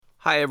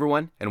Hi,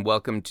 everyone, and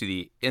welcome to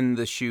the In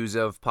the Shoes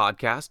of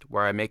podcast,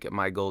 where I make it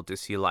my goal to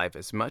see life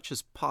as much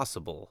as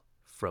possible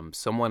from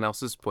someone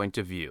else's point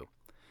of view.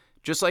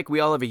 Just like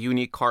we all have a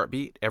unique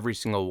heartbeat, every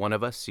single one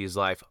of us sees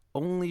life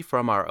only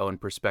from our own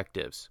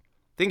perspectives.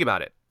 Think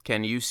about it.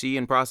 Can you see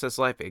and process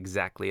life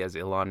exactly as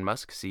Elon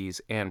Musk sees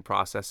and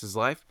processes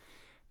life?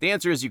 The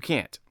answer is you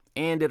can't,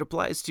 and it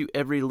applies to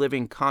every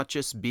living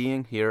conscious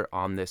being here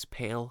on this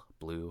pale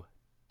blue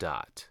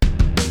dot.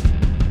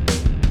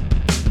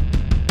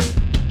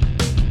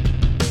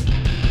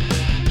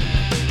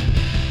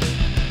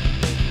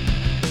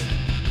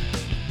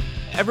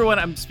 Everyone,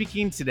 I'm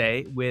speaking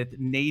today with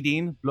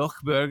Nadine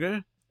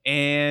Blochberger,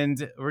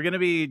 and we're going to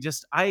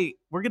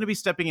be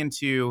stepping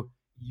into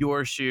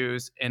your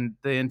shoes. And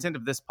the intent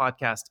of this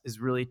podcast is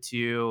really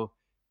to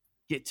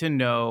get to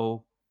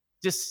know,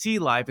 just see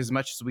life as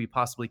much as we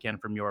possibly can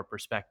from your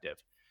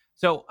perspective.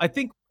 So I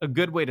think a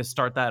good way to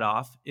start that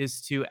off is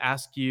to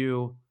ask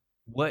you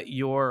what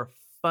your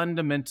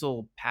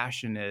fundamental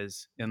passion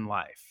is in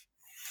life.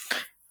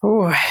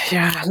 Oh,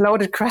 yeah,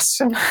 loaded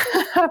question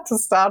to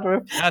start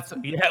with.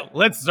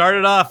 Let's start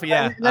it off.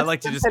 Yeah, I like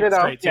to just get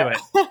straight to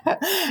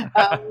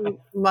it.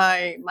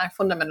 My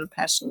fundamental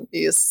passion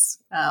is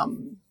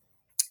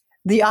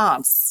the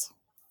arts.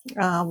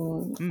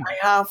 I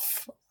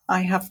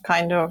have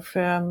kind of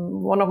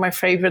one of my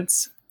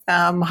favorites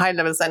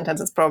high-level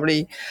sentences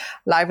probably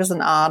life is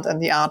an art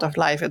and the art of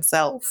life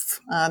itself.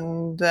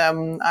 And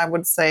I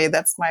would say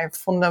that's my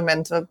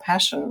fundamental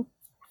passion.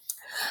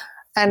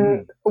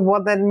 And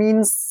what that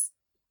means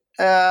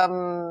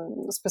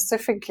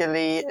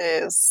specifically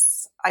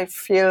is I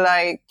feel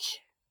like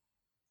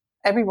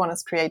everyone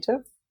is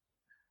creative,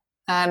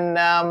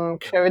 and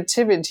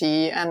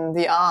creativity and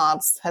the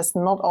arts has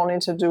not only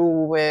to do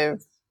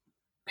with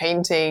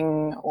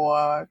painting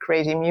or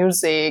creating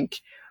music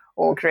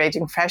or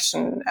creating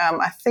fashion.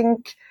 I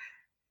think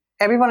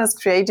everyone is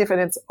creative in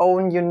its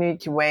own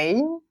unique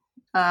way.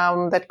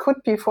 That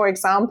could be, for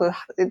example,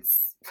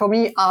 for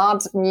me,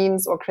 art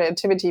means, or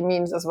creativity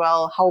means as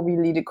well, how we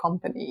lead a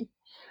company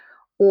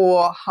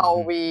or how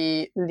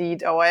we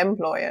lead our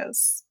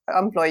employees,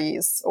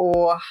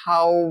 or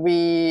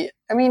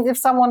if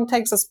someone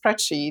takes a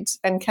spreadsheet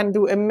and can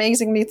do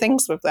amazingly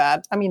things with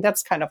that,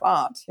 that's kind of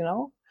art,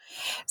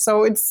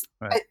 So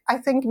right. I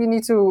think we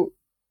need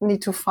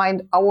to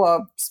find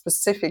our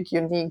specific,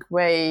 unique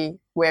way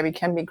where we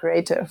can be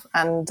creative.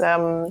 And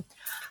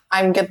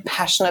I get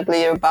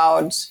passionately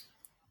about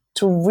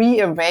to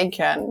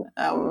reawaken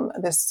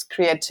this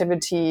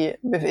creativity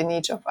within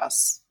each of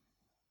us.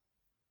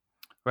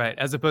 Right.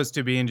 As opposed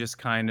to being just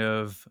kind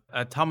of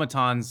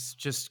automatons,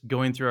 just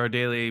going through our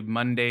daily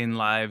mundane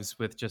lives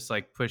with just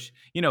like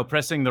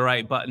pressing the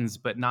right buttons,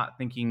 but not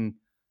thinking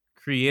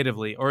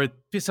creatively. Or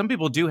some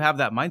people do have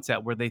that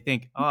mindset where they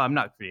think, oh, I'm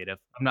not creative.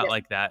 I'm not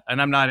like that.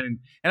 And I'm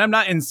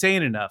not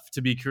insane enough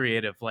to be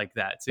creative like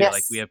that. So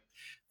like we have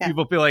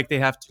people feel like they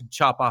have to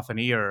chop off an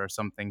ear or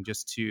something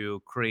just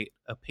to create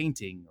a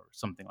painting or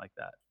something like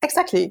that.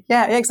 Exactly.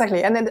 Yeah,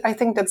 exactly. And then I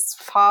think that's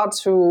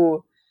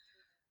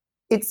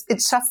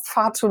it's just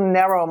far too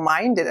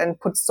narrow-minded and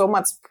puts so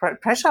much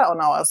pressure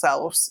on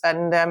ourselves.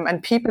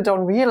 And people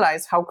don't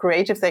realize how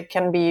creative they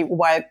can be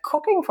while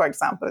cooking, for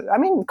example.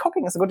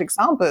 Cooking is a good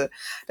example.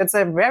 That's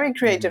a very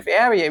creative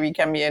area we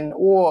can be in.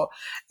 Or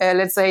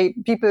let's say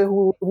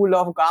people who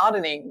love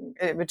gardening,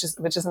 which is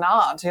an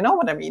art. You know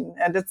what I mean?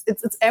 And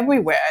it's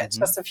everywhere. It's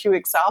just a few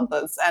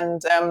examples,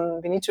 and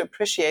we need to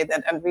appreciate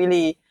that and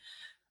really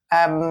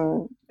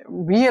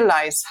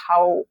realize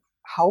how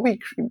we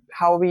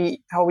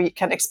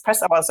can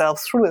express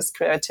ourselves through this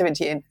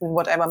creativity in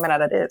whatever manner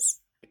that is.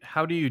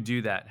 How do you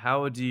do that?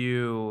 How do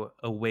you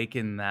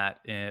awaken that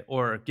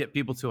or get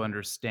people to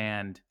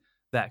understand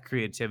that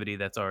creativity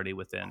that's already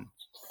within?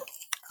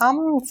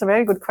 It's a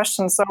very good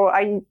question. So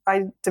I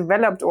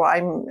developed, or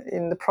I'm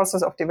in the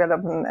process of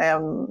developing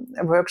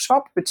a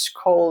workshop which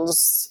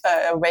calls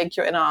Awake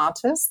Your Inner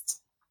Artist.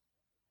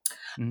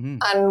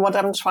 And what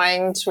I'm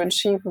trying to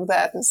achieve with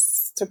that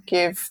is to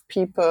give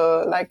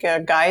people like a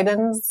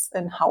guidance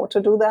in how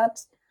to do that.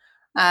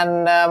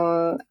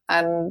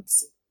 And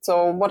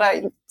so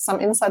some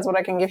insights what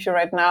I can give you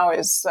right now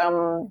is,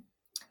 I'm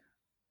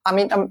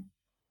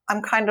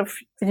kind of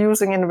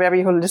using a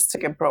very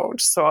holistic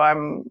approach. So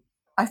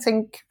I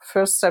think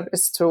first step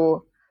is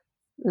to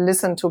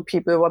listen to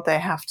people, what they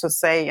have to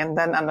say, and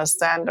then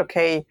understand,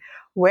 okay,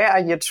 where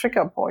are your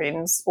trigger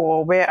points,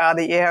 or where are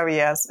the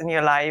areas in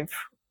your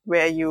life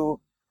where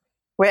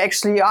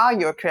actually are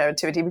your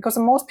creativity, because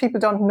most people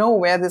don't know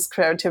where this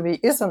creativity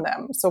is in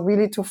them. So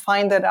really to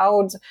find that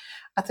out,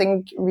 I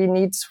think we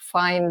need to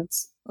find,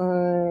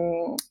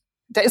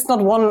 there is not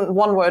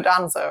one word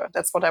answer.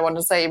 That's what I want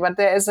to say, but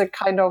there is a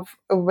kind of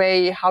a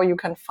way how you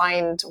can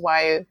find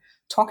while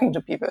talking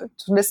to people,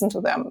 to listen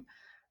to them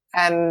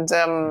and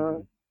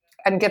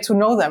get to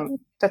know them.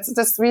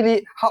 That's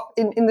really how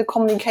in the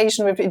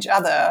communication with each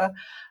other,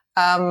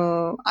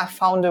 I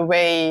found a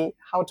way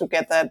how to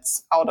get that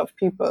out of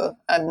people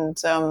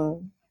and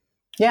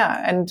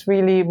and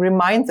really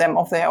remind them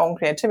of their own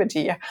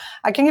creativity.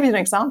 I can give you an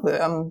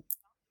example.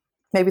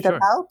 Maybe that Sure.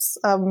 helps.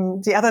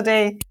 The other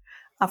day,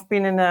 I've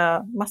been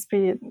must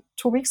be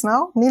 2 weeks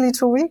now, nearly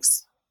 2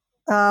 weeks.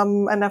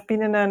 And I've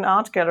been in an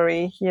art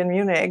gallery here in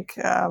Munich,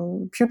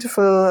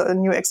 beautiful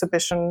new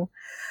exhibition.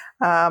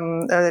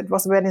 It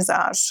was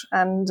vernissage,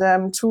 and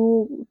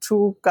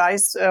two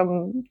guys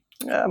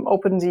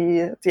opened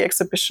the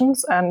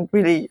exhibitions, and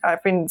really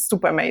I've been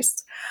super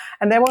amazed.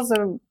 And there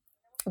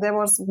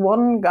was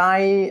one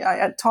guy.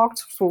 I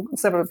talked to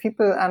several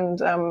people, and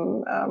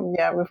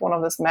with one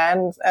of these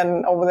men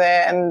and over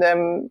there,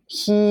 and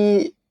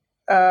he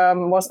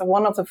was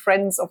one of the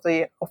friends of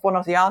one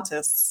of the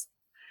artists.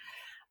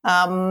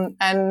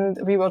 And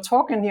we were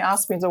talking. He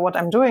asked me, so what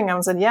I'm doing. I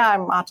said, yeah,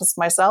 I'm an artist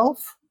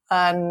myself,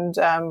 and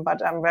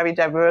but I'm very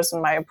diverse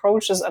in my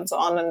approaches and so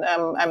on.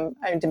 And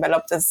I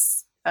developed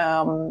this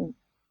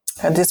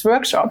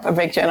workshop,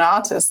 Make You an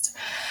Artist.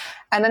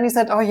 And then he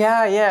said, oh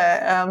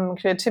yeah,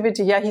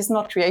 creativity. Yeah, he's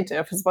not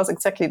creative. This was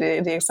exactly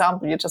the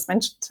example you just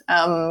mentioned.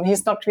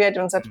 He's not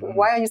creative. And said,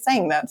 why are you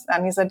saying that?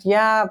 And he said,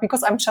 yeah,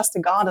 because I'm just a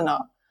gardener.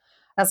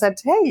 I said,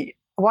 hey,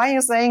 why are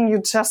you saying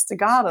you're just a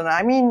gardener?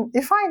 I mean,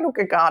 if I look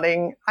at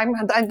gardening, I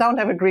don't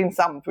have a green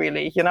thumb,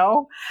 really,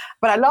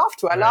 but I love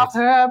to. I love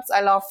herbs.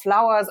 I love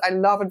flowers. I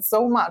love it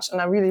so much.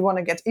 And I really want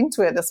to get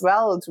into it as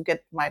well to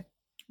get my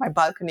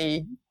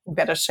balcony in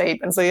better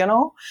shape. And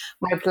so,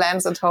 my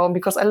plants at home,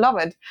 because I love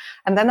it.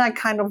 And then I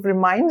kind of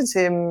reminded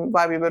him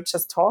while we were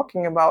just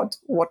talking about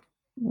what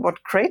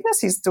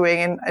greatness he's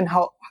doing and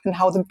how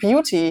the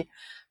beauty,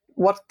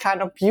 what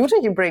kind of beauty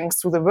he brings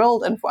to the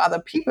world and for other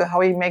people,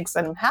 how he makes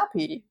them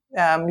happy.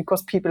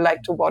 Because people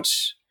like to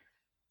watch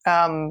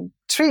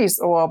trees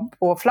or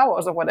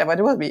flowers or whatever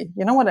it will be.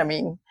 You know what I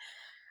mean?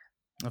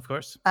 Of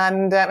course.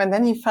 And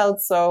then he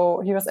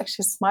was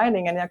actually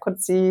smiling, and I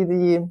could see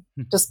the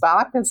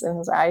sparkles in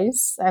his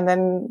eyes. And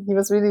then he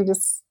was really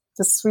this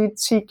sweet,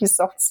 cheeky,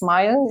 soft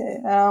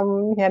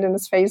smile he had in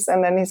his face.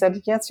 And then he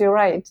said, yes, you're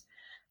right.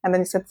 And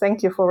then he said,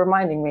 thank you for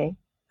reminding me.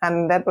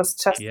 And that was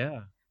just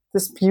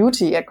this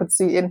beauty I could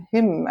see in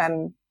him.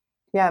 And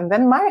and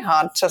then my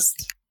heart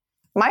just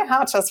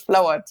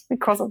flowered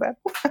because of that.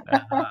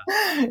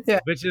 Yeah,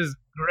 which is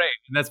great.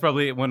 And that's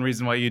probably one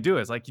reason why you do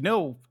it. It's like,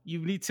 you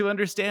need to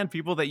understand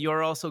people that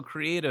you're also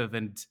creative,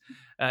 and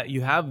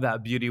you have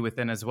that beauty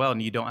within as well.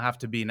 And you don't have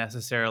to be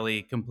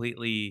necessarily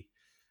completely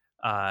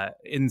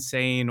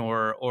insane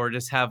or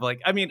just have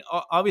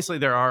obviously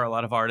there are a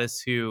lot of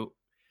artists who,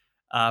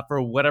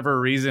 for whatever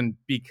reason,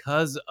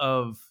 because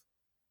of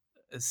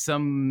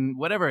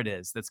whatever it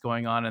is that's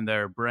going on in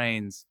their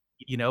brains,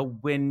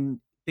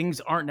 when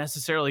things aren't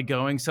necessarily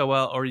going so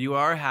well, or you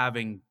are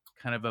having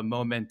kind of a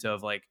moment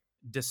of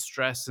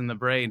distress in the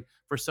brain,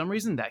 for some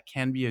reason that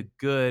can be a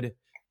good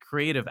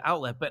creative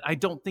outlet, but I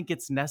don't think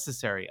it's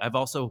necessary. I've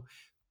also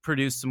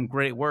produced some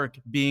great work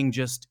being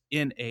just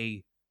in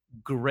a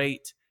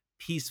great,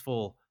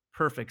 peaceful,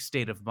 perfect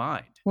state of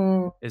mind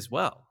as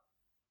well.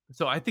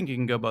 So I think it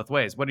can go both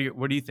ways. What do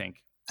you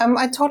think?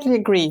 I totally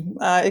agree.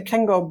 It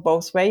can go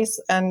both ways,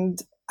 and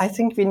I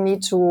think we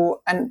need to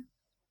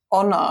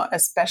honor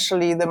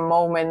especially the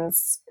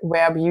moments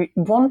where we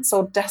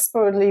so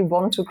desperately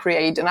want to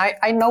create. And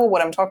I know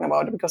what I'm talking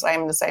about because I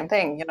am the same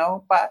thing,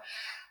 but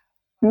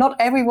not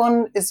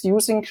everyone is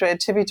using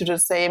creativity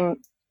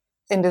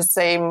in the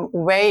same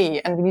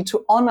way. And we need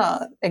to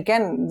honor,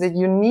 again, the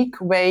unique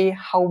way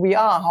how we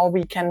are, how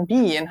we can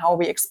be, and how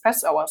we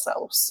express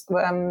ourselves.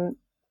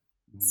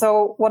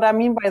 So what I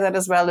mean by that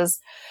as well is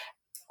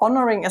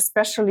honoring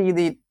especially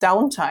the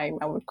downtime,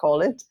 I would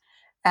call it,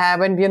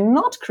 when we're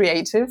not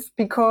creative,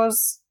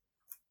 because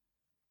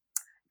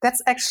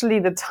that's actually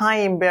the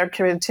time where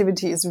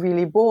creativity is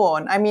really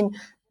born. I mean,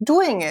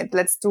 doing it,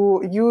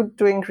 you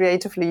doing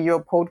creatively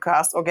your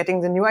podcast or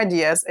getting the new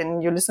ideas,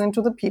 and you're listening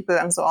to the people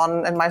and so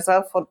on. And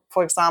myself,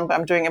 for example,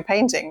 I'm doing a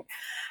painting.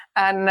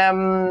 And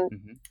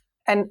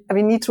and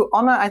we need to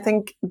honor, I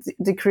think,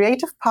 the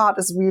creative part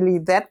is really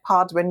that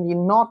part when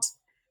we're not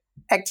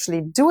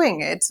actually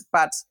doing it,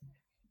 but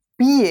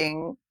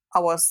being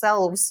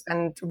ourselves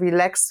and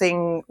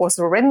relaxing or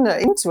surrender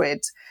into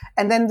it.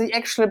 And then the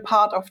actual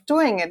part of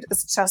doing it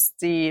is just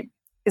the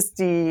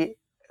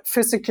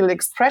physical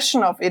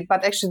expression of it,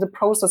 but actually the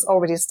process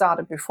already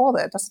started before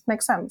that. Does it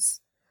make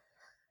sense?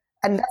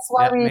 And that's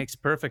why that makes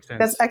perfect sense.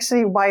 That's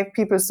actually why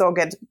people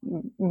get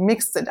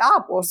mixed it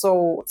up or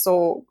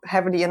so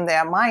heavily in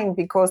their mind,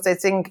 because they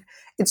think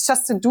it's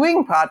just the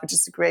doing part, which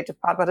is the creative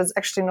part, but it's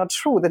actually not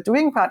true. The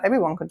doing part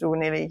everyone could do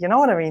nearly. You know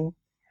what I mean?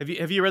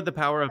 Have you read The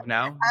Power of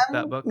Now,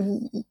 that book?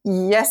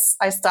 Yes,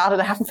 I started.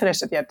 I haven't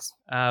finished it yet.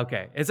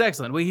 Okay. It's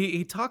excellent. Well,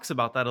 he talks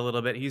about that a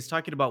little bit. He's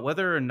talking about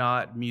whether or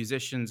not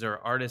musicians or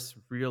artists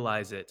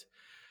realize it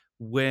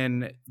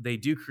when they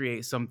do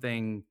create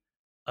something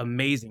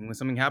amazing, when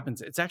something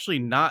happens. It's actually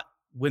not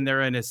when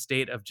they're in a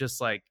state of just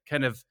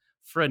kind of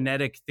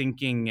frenetic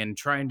thinking and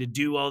trying to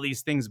do all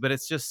these things, but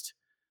it's just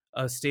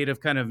a state of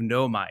kind of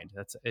no mind.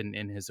 That's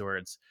in his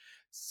words.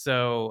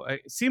 So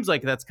it seems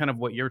like that's kind of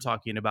what you're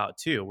talking about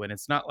too, when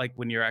it's not like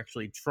when you're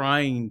actually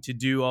trying to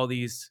do all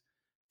these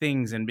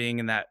things and being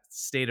in that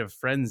state of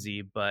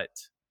frenzy, but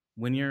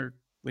when you're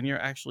when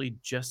you're actually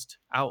just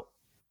out,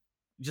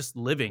 just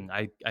living,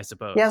 I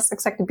suppose. Yes,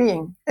 exactly.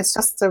 Being. It's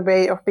just a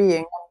way of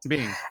being.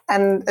 Being.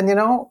 And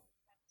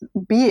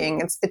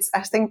being. It's.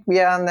 I think we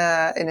are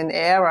in an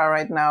era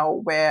right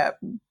now where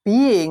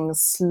being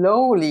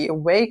slowly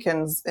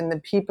awakens in the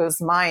people's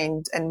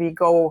mind, and we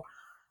go.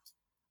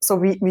 So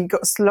we go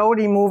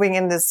slowly moving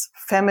in this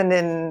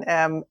feminine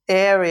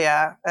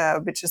area,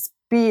 which is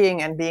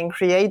being and being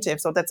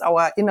creative. So that's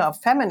our inner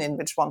feminine,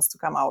 which wants to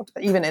come out,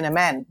 even in a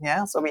man.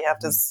 Yeah. So we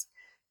have this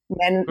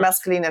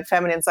masculine and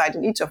feminine side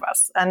in each of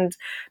us. And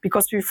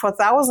because for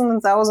thousands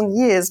and thousands of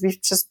years,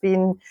 we've just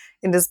been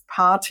in this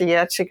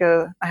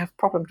patriarchal, I have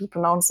probably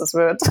pronounced this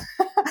word,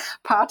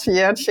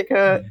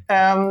 patriarchal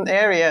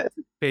area.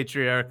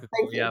 Patriarchal,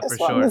 yeah, for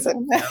sure.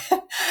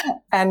 Yep.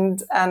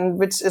 and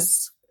which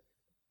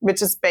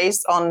is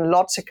based on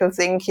logical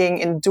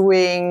thinking and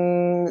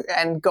doing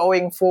and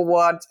going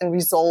forward and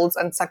results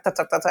and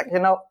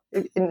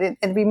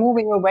and we're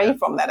moving away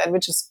from that, and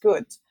which is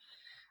good.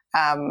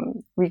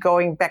 We're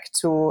going back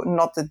to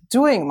not the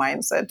doing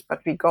mindset,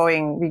 but we're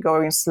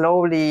going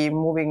slowly,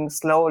 moving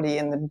slowly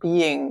in the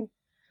being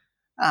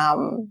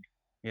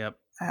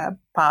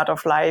part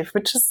of life,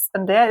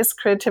 and there is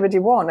creativity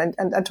born.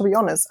 And to be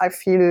honest, I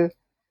feel,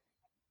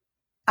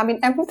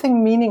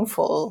 everything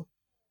meaningful,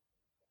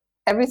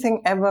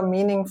 everything ever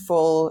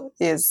meaningful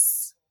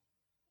is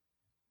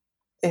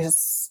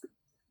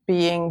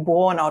being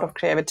born out of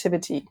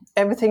creativity.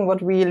 Everything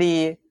what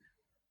really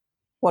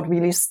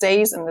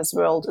stays in this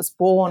world is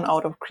born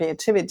out of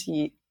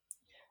creativity.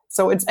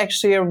 So it's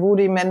actually a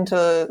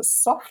rudimental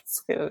soft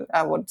skill,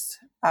 I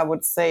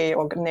would say,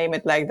 or name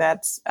it like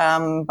that.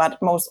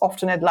 But most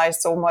often it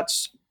lies so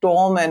much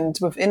dormant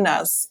within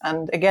us.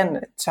 And again,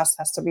 it just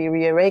has to be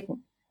reawakened.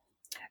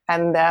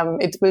 And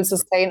it will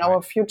sustain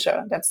our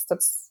future. That's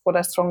what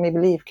I strongly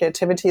believe.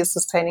 Creativity is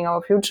sustaining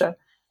our future.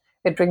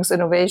 It brings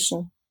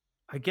innovation.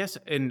 I guess,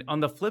 and on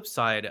the flip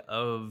side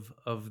of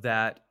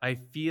that, I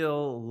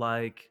feel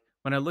like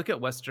when I look at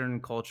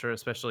Western culture,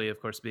 especially, of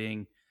course,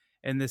 being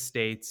in the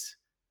States,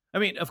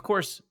 of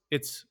course,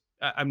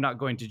 I'm not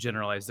going to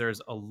generalize.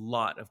 There's a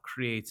lot of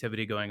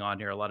creativity going on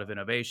here, a lot of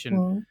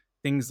innovation,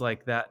 things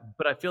like that.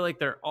 But I feel like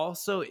there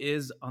also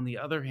is, on the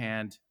other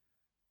hand,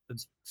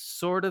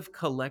 sort of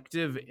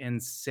collective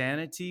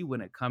insanity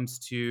when it comes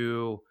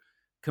to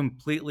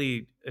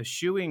completely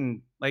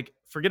eschewing, like,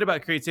 forget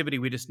about creativity.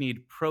 We just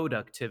need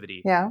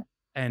productivity. Yeah.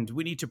 And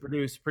we need to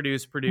produce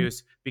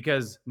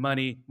because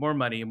money, more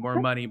money,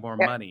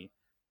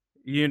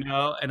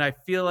 and I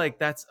feel like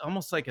that's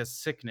almost like a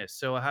sickness.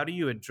 So how do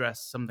you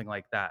address something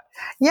like that?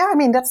 Yeah,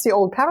 that's the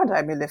old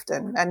paradigm we lived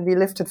in, and we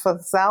lived it for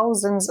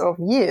thousands of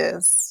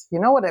years. You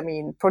know what I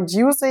mean?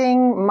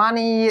 Producing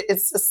money,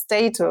 it's a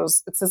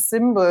status, it's a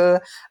symbol.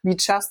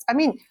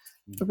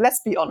 Let's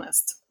be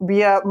honest.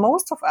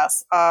 Most of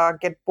us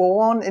get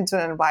born into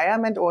an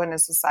environment or in a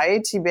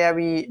society where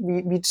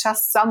we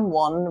trust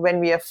someone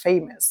when we are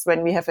famous,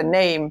 when we have a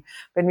name,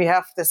 when we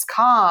have this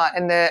car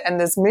and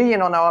this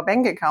million on our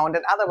bank account,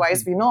 and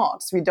otherwise we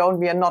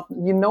are not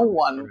no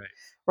one,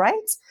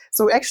 right?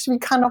 So actually we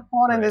kind of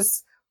born in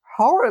this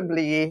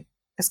horribly,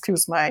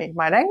 excuse my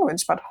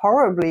language, but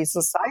horribly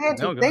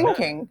society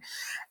thinking. Ahead.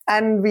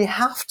 And we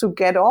have to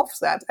get off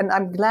that. And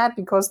I'm glad,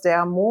 because there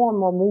are more and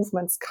more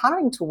movements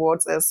coming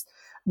towards us,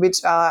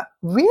 which are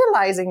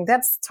realizing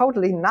that's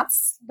totally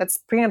nuts. Let's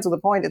bring it to the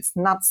point. It's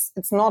nuts.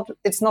 It's not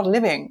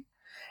living.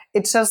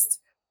 It's just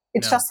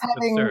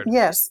having, absurd.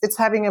 Yes, it's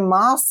having a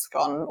mask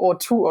on, or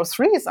two or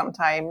three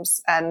sometimes.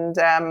 And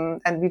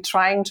we're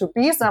trying to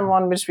be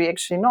someone which we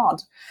actually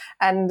not.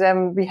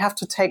 And we have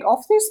to take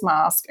off this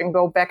mask and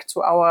go back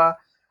to our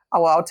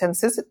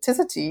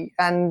authenticity.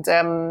 And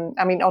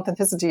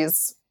authenticity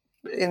is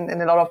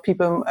in a lot of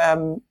people's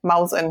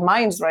mouths and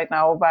minds right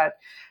now, but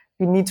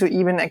we need to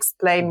even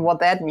explain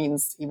what that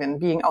means, even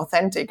being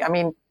authentic.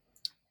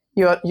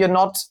 You're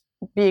not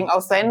being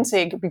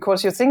authentic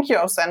because you think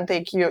you're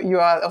authentic. You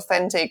are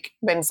authentic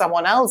when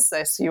someone else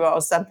says you are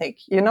authentic.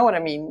 You know what I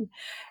mean?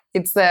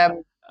 It's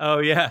oh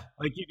yeah,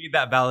 like you need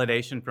that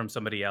validation from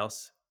somebody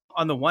else.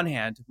 On the one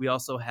hand, we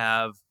also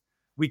have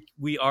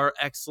we are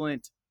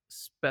excellent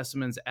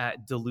specimens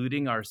at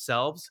deluding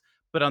ourselves.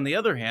 But on the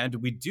other hand,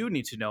 we do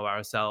need to know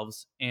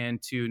ourselves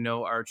and to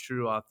know our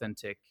true,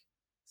 authentic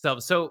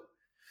self. So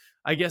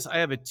I guess I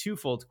have a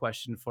twofold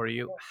question for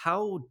you.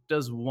 How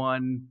does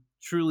one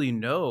truly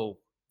know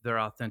their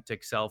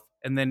authentic self?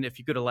 And then if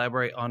you could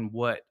elaborate on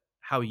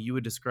how you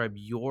would describe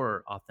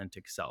your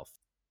authentic self.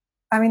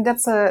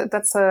 That's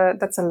a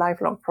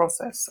lifelong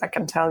process, I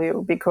can tell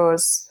you,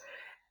 because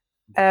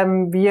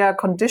we are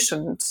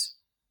conditioned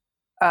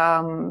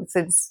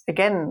since,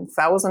 again,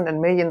 thousands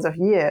and millions of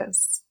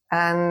years.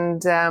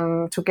 And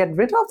to get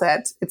rid of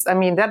that,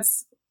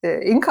 that's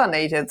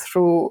incarnated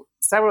through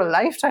several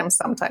lifetimes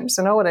sometimes,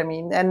 you know what I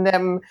mean? And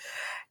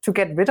to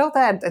get rid of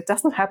that, it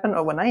doesn't happen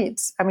overnight.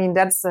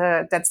 That's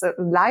a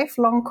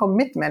lifelong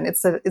commitment.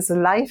 It's a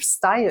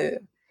lifestyle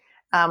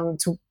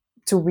to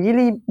to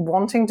really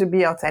wanting to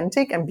be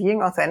authentic and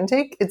being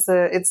authentic, it's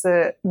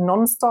a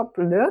non-stop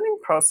learning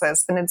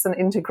process, and it's an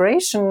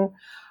integration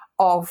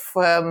of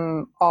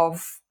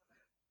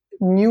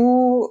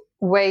new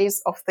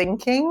ways of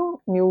thinking,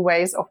 new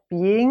ways of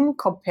being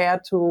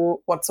compared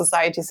to what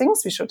society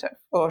thinks we should have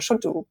or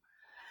should do.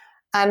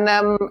 And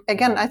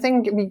again, I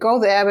think we go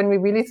there when we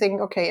really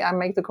think, okay, I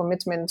make the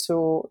commitment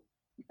to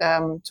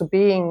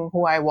being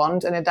who I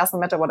want, and it doesn't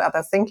matter what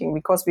others are thinking,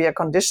 because we are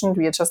conditioned.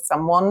 We are just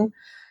someone.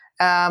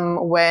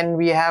 When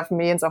we have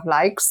millions of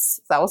likes,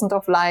 thousands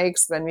of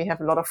likes, when we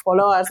have a lot of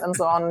followers and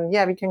so on,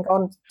 we can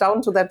go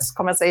down to that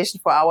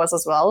conversation for hours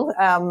as well.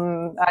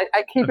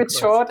 I keep it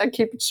short. I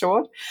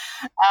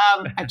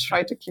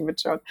try to keep it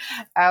short.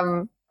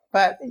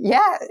 But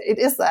it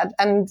is that.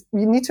 And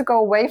we need to go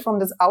away from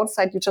this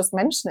outside, you just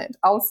mentioned it,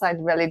 outside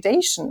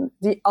validation.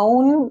 The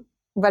own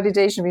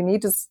validation we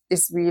need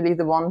is really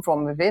the one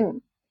from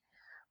within.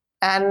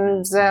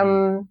 And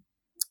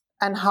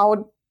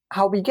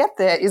how we get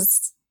there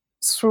is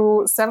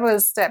through several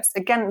steps.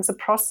 Again, it's a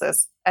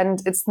process,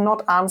 and it's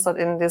not answered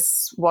in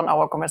this 1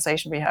 hour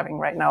conversation we're having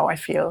right now, I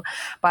feel.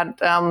 But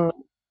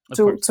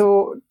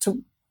to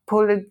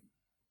pull it,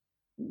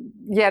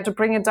 to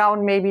bring it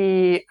down,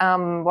 maybe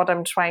what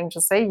I'm trying to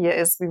say here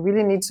is we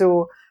really need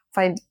to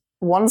find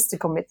once the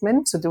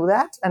commitment to do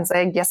that and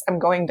say, yes, I'm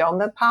going down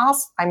that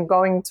path. I'm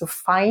going to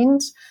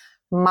find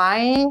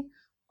my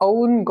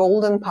own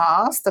golden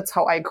path. That's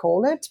how I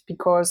call it,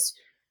 because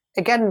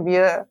again, we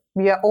are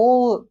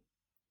all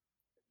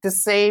the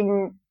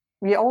same.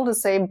 We are all the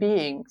same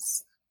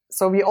beings.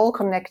 So we're all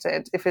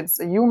connected. If it's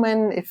a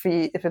human, if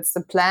it's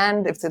the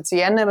plant, if it's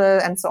the animal,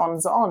 and so on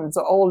and so on.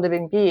 So all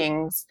living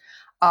beings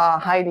are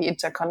highly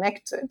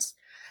interconnected.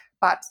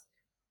 But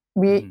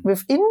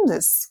within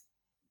this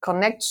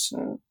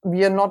connection,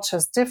 we are not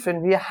just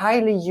different. We are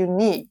highly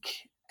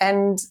unique.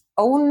 And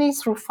only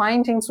through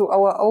finding through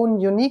our own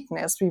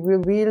uniqueness, we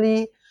will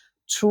really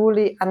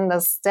truly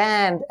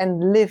understand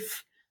and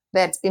live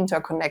that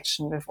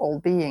interconnection with all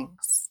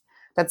beings.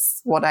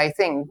 That's what I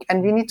think.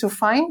 And we need to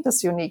find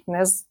this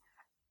uniqueness.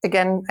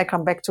 Again, I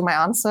come back to my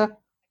answer,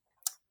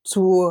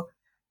 to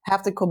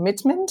have the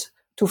commitment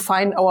to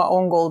find our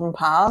own golden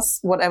path,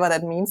 whatever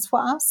that means for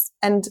us,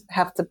 and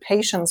have the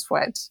patience for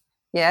it.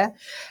 Yeah.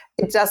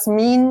 It does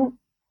mean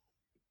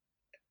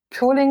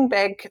pulling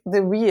back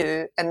the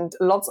wheel and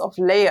lots of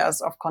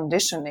layers of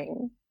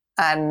conditioning,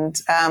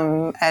 and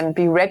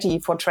be ready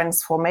for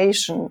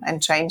transformation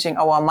and changing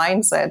our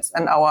mindsets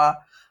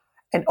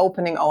and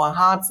opening our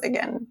hearts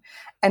again.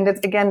 And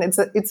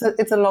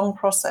it's a long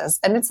process,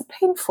 and it's a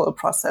painful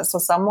process. So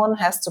someone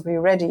has to be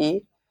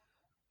ready.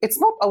 It's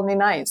not only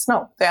nice.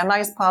 No, there are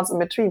nice parts in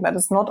between, but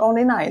it's not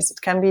only nice.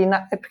 It can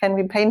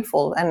be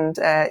painful, and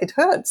it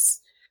hurts.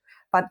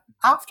 But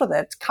after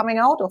that, coming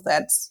out of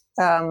that,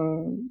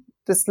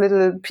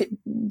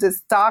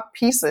 this dark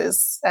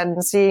pieces,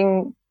 and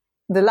seeing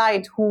the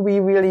light, who we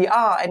really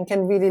are, and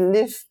can really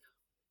live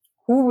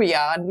who we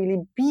are and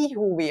really be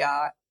who we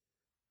are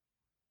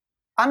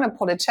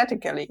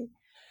unapologetically.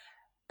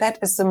 That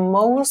is the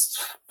most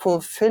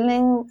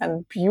fulfilling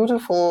and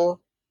beautiful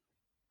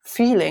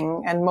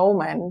feeling and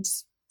moment.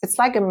 It's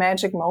like a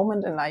magic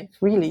moment in life,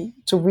 really,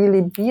 to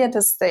really be at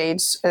a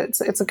stage.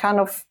 It's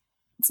a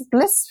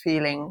bliss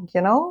feeling,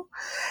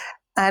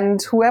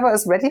 And whoever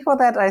is ready for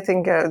that, I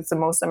think it's the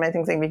most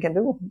amazing thing we can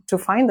do, to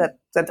find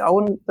that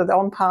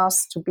own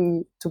path to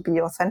be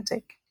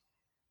authentic.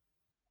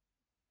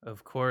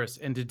 Of course.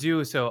 And to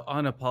do so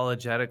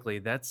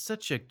unapologetically, that's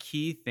such a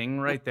key thing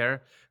right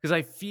there. Because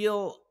I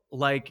feel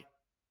like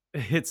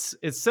it's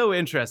so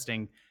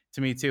interesting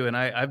to me too. And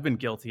I've been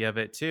guilty of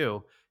it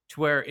too, to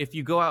where if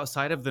you go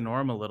outside of the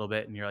norm a little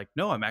bit and you're like,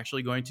 no, I'm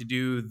actually going to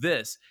do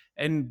this.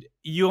 And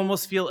you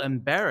almost feel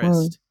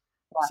embarrassed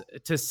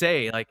to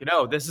say, like,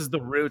 no, this is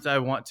the route I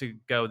want to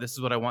go. This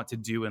is what I want to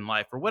do in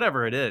life, or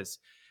whatever it is.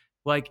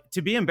 Like,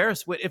 to be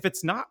embarrassed, if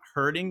it's not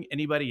hurting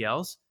anybody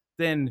else,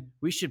 then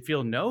we should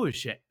feel no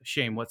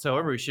shame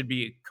whatsoever. We should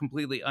be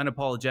completely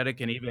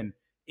unapologetic and even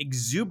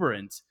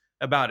exuberant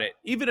about it.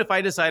 Even if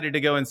I decided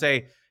to go and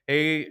say,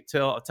 hey,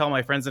 tell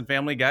my friends and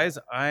family, guys,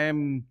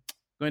 I'm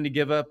going to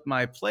give up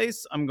my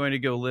place. I'm going to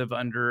go live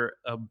under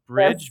a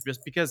bridge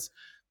just because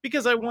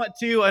I want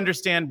to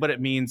understand what it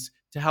means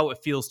to how it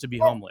feels to be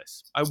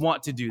homeless. I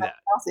want to do that,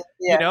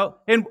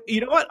 and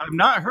you know what? I'm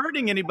not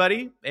hurting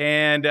anybody.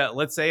 And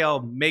let's say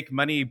I'll make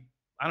money,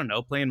 I don't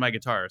know, playing my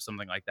guitar or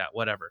something like that,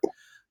 whatever.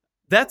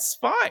 That's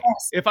fine.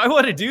 Yes. If I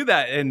want to do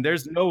that and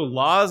there's no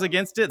laws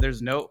against it,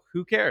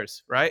 who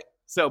cares, right?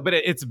 So, but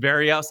it's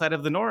very outside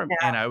of the norm.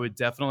 Yeah. And I would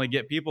definitely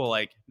get people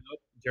like, nope,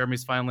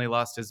 Jeremy's finally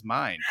lost his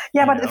mind.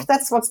 Yeah, but if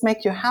that's what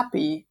makes you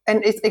happy,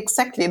 and it's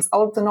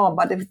out of the norm,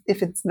 but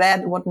if it's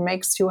that what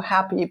makes you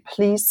happy,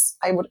 please,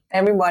 I would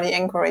everybody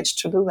encourage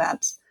to do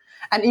that.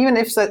 And even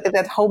if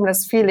that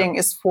homeless feeling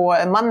is for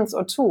a month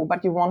or two,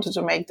 but you wanted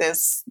to make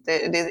this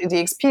the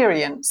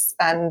experience.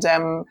 And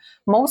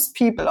most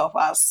people of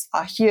us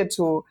are here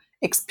to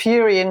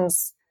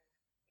experience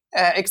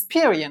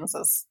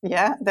experiences.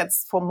 Yeah,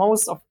 that's for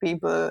most of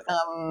people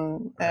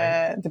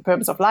Right. the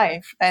purpose of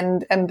life,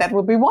 and that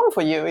would be one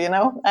for you,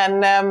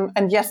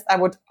 and yes, I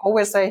would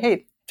always say,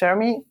 hey,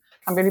 Jeremy,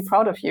 I'm really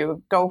proud of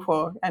you. Go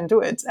for and do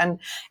it. And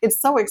it's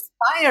so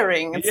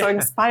inspiring. It's so Yeah.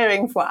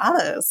 inspiring for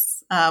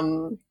others.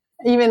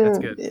 That's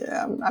good.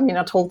 I mean,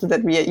 I told you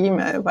that via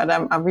email, but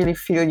I really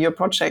feel your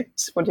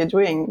project, what you're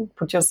doing,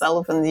 put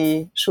yourself in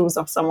the shoes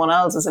of someone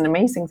else, is an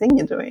amazing thing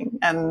you're doing.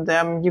 And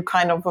you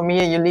kind of, for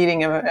me, you're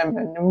leading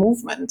a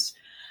movement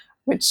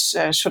which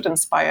should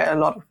inspire a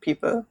lot of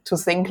people to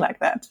think like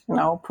that.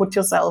 Put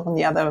yourself in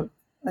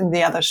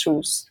the other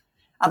shoes,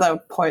 other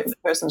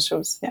person's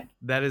shoes. Yeah.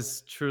 That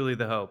is truly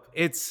the hope.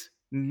 It's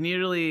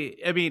nearly,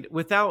 I mean,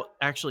 without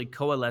actually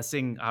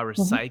coalescing our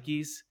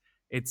psyches,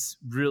 it's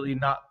really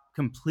not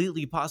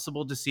completely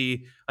possible to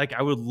see. Like,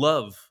 I would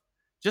love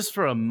just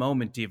for a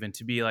moment even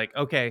to be like,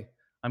 okay,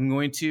 I'm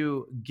going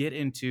to get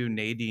into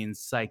Nadine's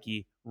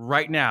psyche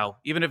right now,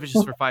 even if it's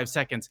just for 5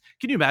 seconds.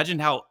 Can you imagine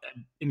how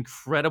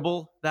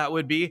incredible that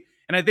would be?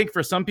 And I think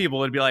for some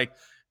people, it'd be like,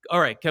 all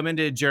right, come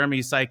into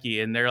Jeremy's psyche.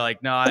 And they're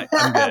like, no, I'm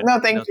good. No,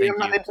 thank you. I'm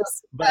not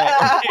interested. But,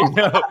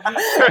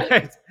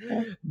 right.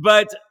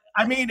 But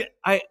I mean,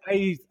 I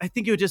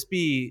think it would just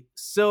be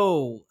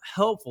so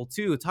helpful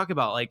too. Talk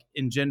about like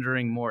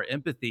engendering more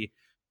empathy.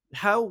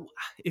 How,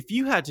 if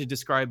you had to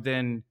describe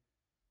then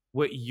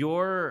what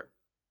your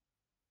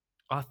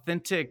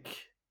authentic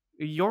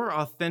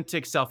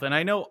self, and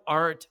I know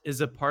art is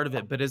a part of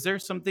it, but is there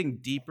something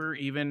deeper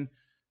even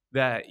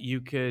that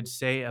you could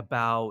say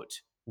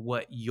about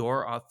what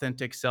your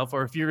authentic self,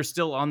 or if you're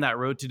still on that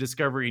road to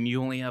discovery and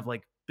you only have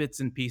like bits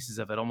and pieces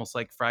of it, almost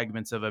like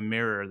fragments of a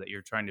mirror that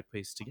you're trying to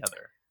piece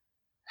together?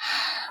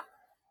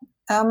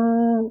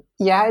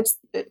 Yeah,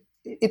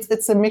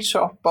 it's a mixture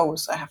of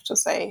both, I have to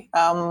say.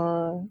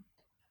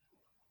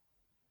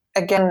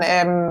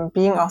 Again,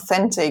 being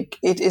authentic,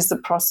 it is a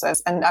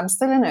process, and I'm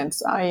still in it.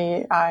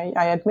 I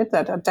admit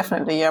that.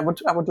 Definitely, I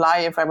would lie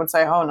if I would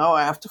say, oh no,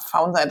 I have to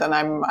found that, and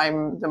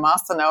I'm the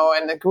master now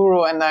and the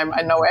guru, and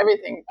I know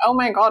everything. Oh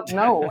my God,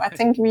 no! I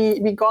think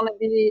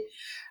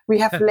we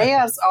have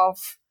layers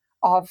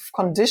of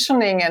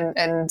conditioning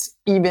and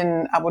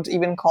even I would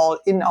even call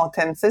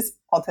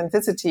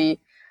inauthenticity.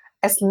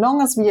 As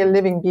long as we are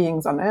living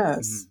beings on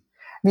Earth.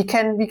 We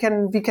can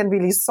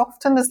really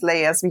soften these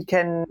layers. We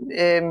can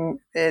the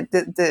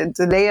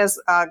layers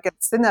get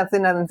thinner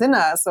and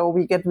thinner. So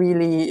we get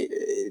really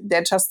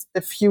there are just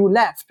a few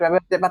left.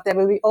 But there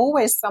will be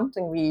always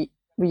something we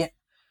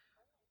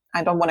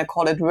I don't want to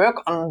call it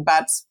work on,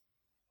 but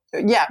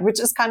yeah, which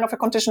is kind of a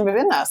condition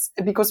within us,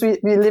 because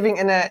we're living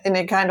in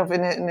a kind of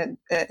in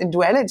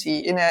duality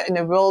in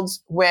a world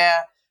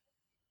where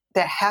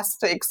there has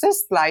to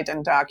exist light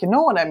and dark. You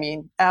know what I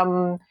mean?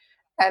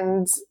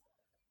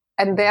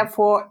 And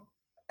therefore,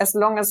 as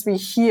long as we're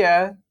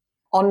here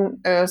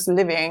on Earth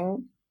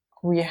living,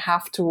 we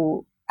have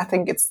to, I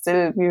think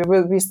we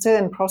will be still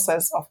in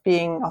process of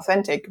being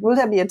authentic. Will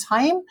there be a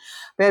time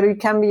where we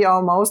can be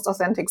our most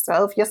authentic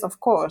self? Yes,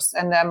 of course.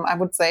 And I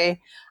would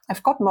say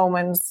I've got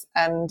moments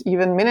and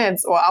even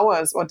minutes or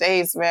hours or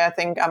days where I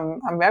think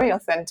I'm very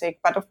authentic.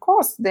 But of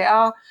course, there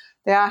are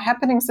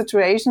happening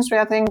situations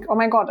where I think, oh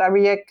my God, I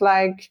react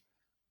like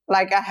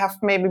I have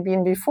maybe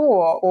been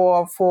before,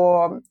 or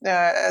for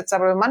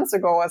several months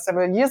ago or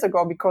several years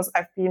ago, because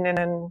I've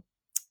been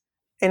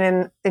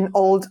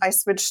I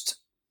switched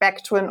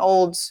back to an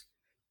old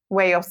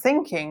way of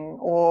thinking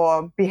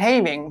or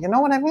behaving. You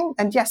know what I mean?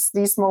 And yes,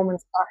 these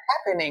moments are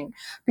happening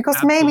because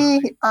Absolutely.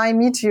 Maybe I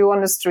meet you on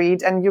the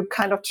street and you're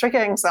kind of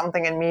triggering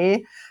something in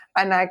me,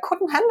 and I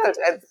couldn't handle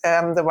it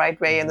the right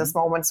way in this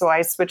moment. So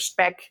I switched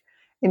back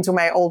into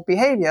my old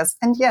behaviors.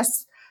 And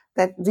yes,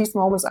 that these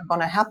moments are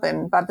going to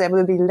happen, but there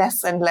will be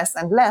less and less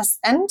and less,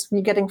 and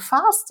we're getting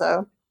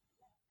faster.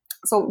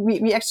 So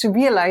we actually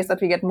realize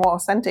that we get more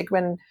authentic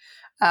when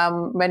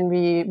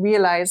we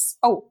realize,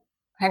 oh,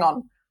 hang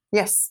on,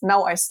 yes,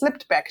 now I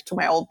slipped back to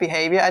my old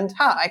behavior, and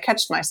I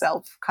catched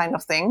myself, kind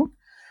of thing.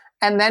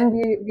 And then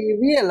we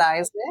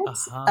realize it,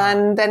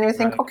 and then you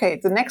think,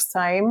 okay, the next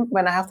time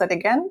when I have that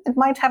again, it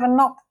might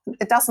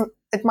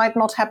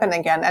not happen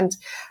again, and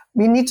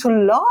we need to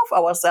love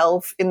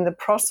ourselves in the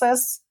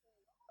process.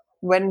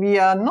 When we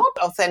are not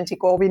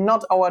authentic, or we're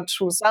not our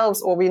true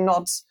selves, or we're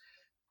not,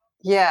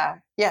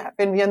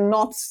 when we are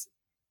not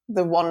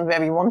the one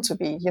where we want to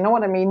be, you know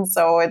what I mean?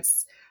 So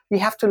we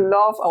have to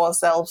love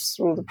ourselves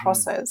through the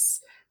process.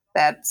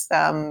 That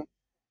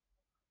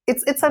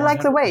it's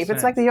like the wave,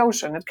 it's like the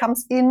ocean. It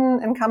comes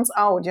in and comes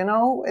out, you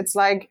know. It's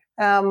like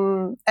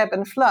ebb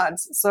and flood.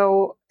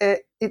 So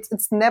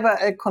it's never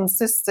a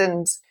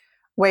consistent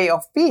way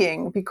of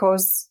being,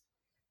 because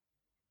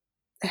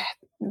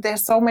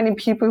there's so many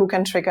people who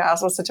can trigger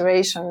us or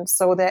situations,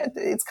 so that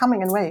it's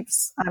coming in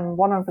waves. I'm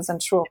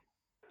 100% sure.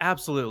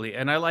 Absolutely.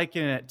 And I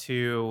liken it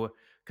to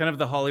kind of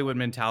the Hollywood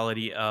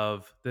mentality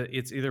of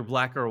it's either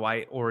black or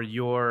white, or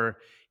you're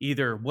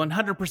either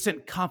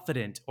 100%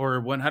 confident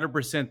or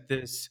 100%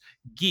 this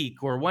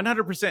geek or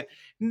 100%.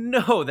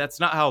 No, that's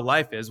not how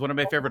life is. One of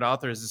my favorite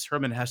authors is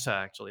Hermann Hesse,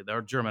 actually,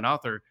 the German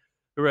author,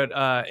 read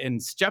in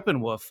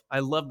Steppenwolf. I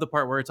love the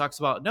part where it talks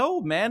about,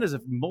 no, man is a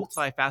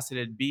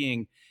multifaceted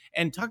being,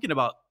 and talking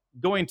about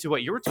going to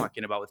what you were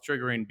talking about with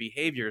triggering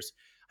behaviors.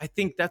 I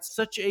think that's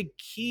such a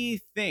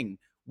key thing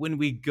when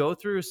we go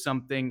through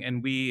something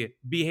and we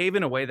behave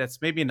in a way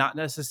that's maybe not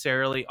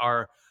necessarily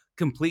our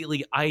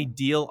completely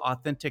ideal,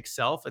 authentic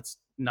self. It's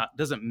not,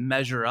 doesn't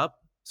measure up,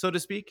 so to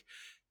speak,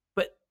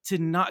 but to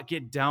not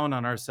get down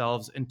on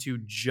ourselves and to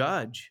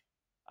judge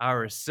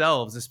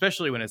ourselves,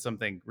 especially when it's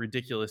something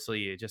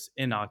ridiculously just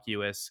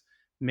innocuous,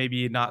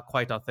 maybe not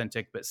quite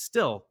authentic, but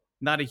still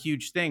not a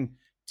huge thing,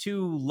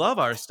 to love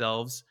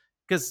ourselves.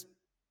 Because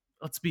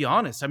let's be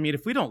honest, I mean,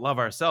 if we don't love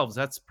ourselves,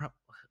 that's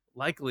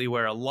likely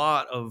where a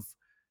lot of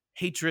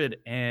hatred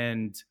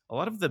and a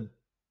lot of the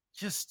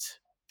just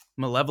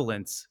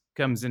malevolence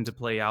comes into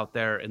play out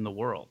there in the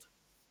world.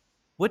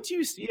 What do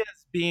you see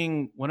as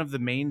being one of the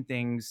main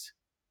things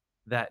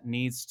that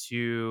needs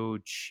to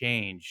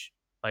change?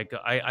 Like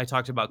I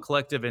talked about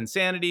collective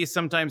insanity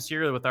sometimes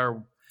here with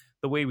the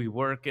way we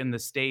work in the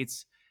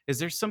States. Is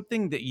there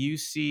something that you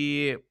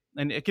see,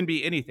 and it can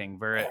be anything,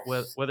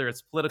 whether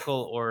it's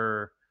political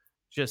or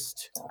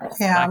just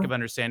lack of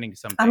understanding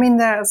something? I mean,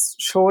 there's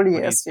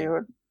surely, as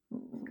you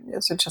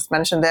just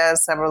mentioned, there are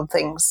several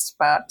things.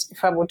 But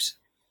if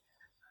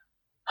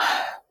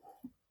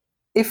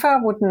I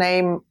would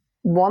name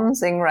one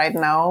thing right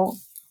now,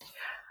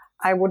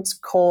 I would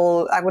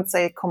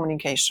say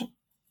communication.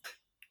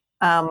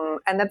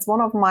 And that's one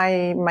of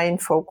my main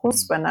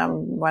focus when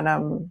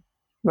I'm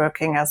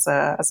working as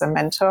a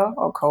mentor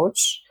or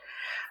coach.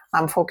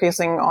 I'm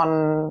focusing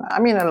on, I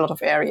mean, a lot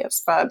of areas,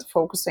 but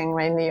focusing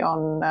mainly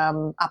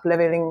on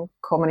up-leveling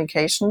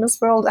communication in this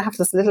world. I have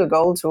this little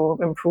goal to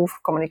improve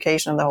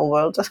communication in the whole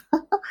world.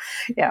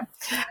 Yeah.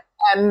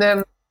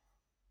 And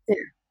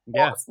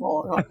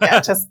small,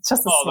 just a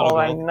small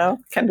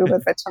one, can do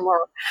that by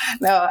tomorrow.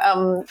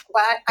 No,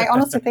 but I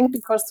honestly think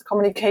because the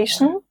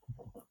communication,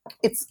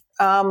 it's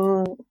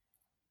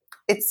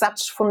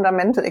such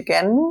fundamental.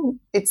 Again,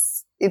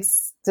 it's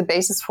the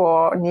basis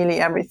for nearly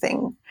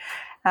everything,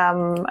 it's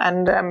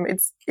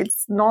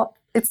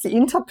the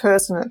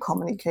interpersonal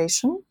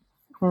communication,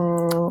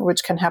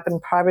 which can happen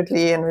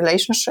privately in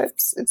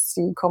relationships. It's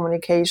the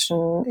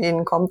communication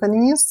in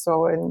companies,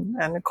 so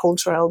in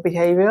cultural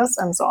behaviors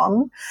and so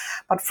on.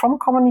 But from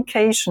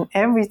communication,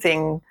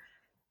 everything.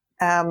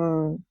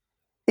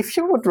 If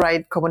you would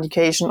write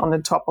communication on the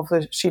top of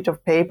a sheet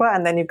of paper,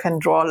 and then you can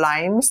draw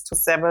lines to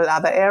several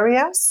other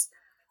areas,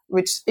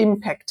 which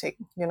impacting,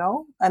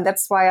 and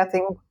that's why I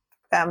think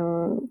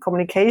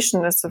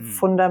communication is a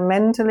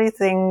fundamentally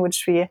thing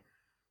which we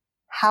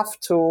have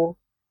to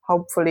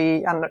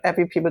hopefully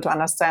every people to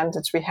understand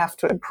that we have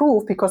to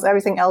improve, because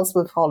everything else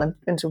will fall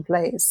into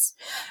place.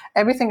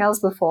 Everything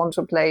else will fall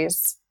into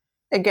place.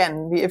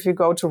 Again, if you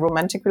go to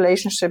romantic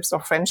relationships or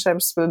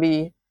friendships, will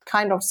be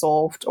kind of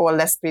solved or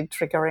less be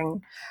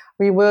triggering.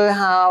 We will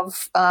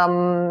have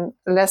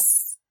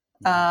less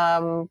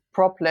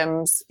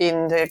problems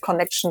in the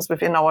connections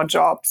within our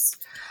jobs.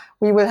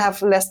 We will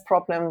have less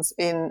problems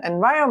in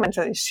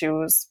environmental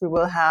issues. We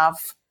will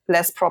have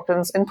less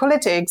problems in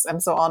politics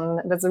and so on.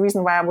 That's the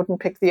reason why I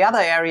wouldn't pick the other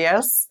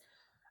areas.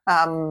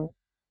 For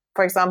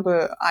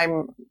example,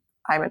 I'm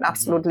an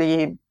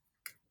absolutely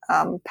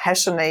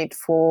passionate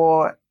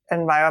for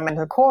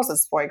environmental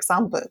causes, for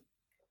example.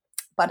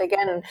 But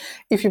again,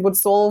 if you would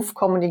solve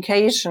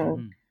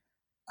communication,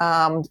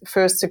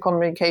 first the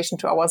communication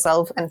to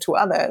ourselves and to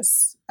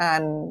others,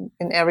 and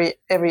in every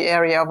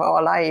area of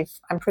our life,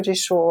 I'm pretty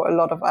sure a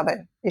lot of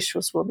other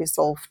issues will be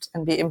solved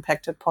and be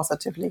impacted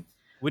positively.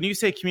 When you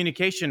say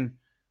communication,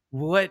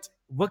 what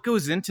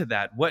goes into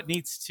that? What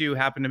needs to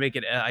happen to make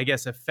it, I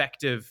guess,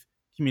 effective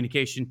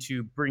communication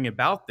to bring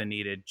about the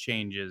needed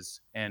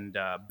changes and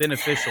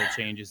beneficial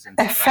changes in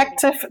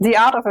society? The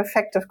art of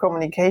effective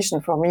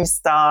communication for me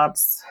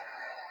starts,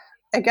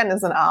 again,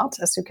 as an art,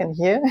 as you can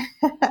hear,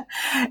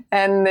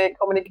 and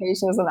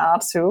communication is an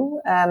art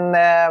too,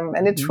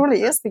 and it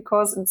truly is,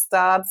 because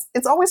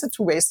it's always a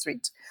two-way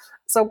street.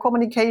 So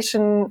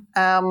communication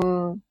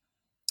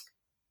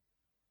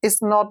is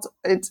not,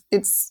 it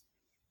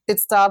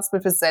starts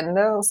with a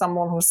sender,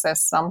 someone who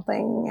says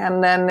something,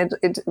 and then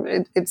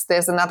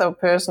there's another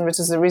person which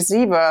is a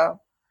receiver.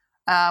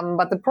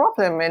 But the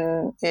problem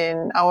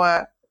in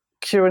our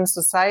current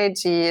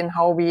society, in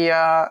how we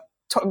are,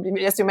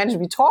 as you mentioned,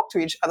 we talk to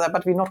each other,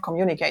 but we're not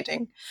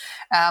communicating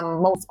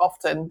most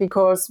often,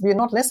 because we're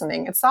not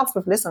listening. It starts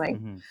with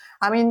listening.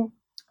 I mean,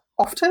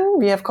 often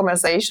we have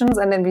conversations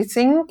and then we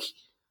think,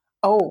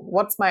 oh,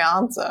 what's my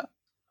answer?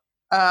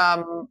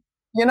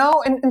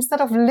 Instead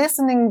of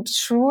listening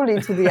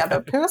truly to the other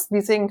person,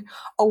 we think,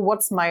 oh,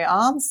 what's my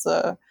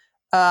answer?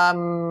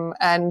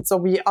 And so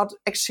we are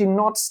actually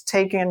not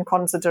taking in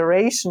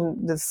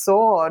consideration the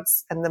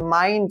thoughts and the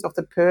mind of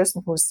the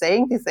person who's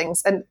saying these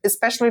things. And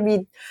especially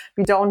we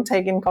don't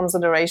take in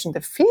consideration the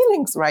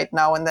feelings right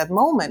now in that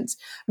moment.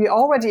 We're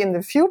already in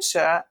the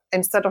future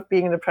instead of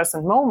being in the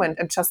present moment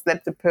and just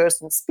let the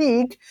person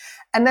speak.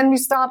 And then we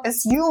start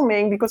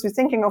assuming, because we're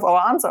thinking of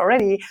our answer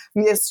already,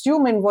 we're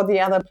assuming what the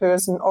other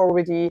person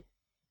already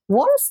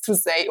wants to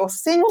say or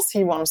thinks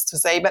he wants to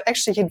say, but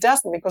actually he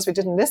doesn't because we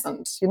didn't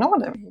listen. You know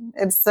what I mean?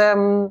 It's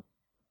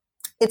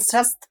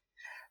just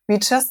we're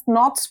just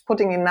not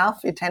putting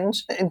enough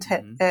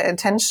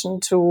attention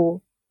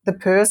to the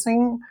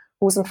person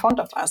who's in front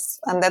of us,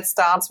 and that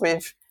starts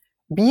with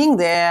being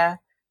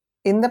there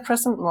in the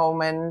present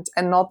moment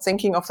and not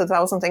thinking of the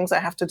 1,000 things I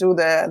have to do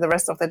the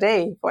rest of the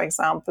day, for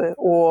example,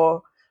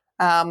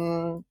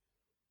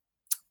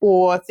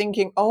 or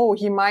thinking, oh,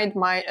 he might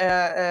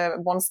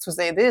wants to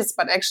say this,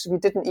 but actually we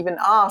didn't even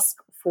ask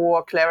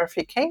for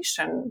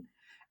clarification.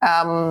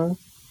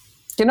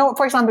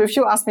 For example, if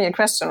you ask me a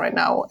question right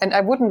now and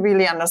I wouldn't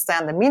really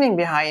understand the meaning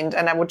behind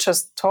and I would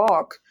just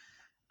talk,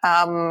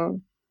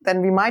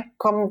 then we might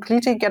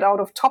completely get out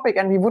of topic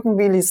and we wouldn't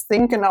really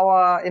think in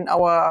our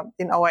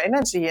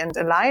energy and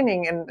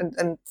aligning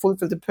and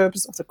fulfill the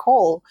purpose of the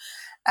call.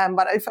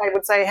 But if I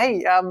would say,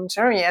 hey,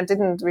 Jeremy, I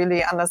didn't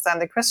really understand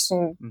the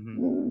question.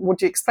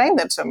 Would you explain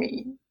that to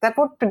me? That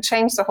would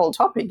change the whole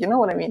topic. You know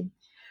what I mean?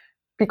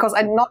 Because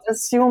I'm not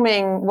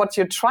assuming what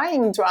you're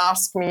trying to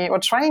ask me or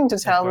trying to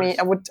tell me.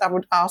 I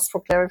would ask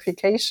for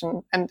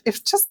clarification. And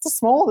if just a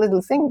small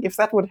little thing, if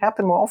that would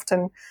happen more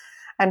often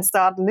and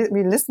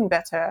we listen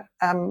better,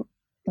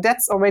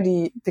 that's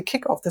already the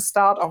kickoff, the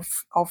start of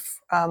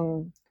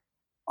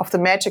the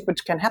magic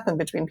which can happen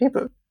between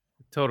people.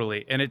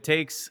 Totally. And it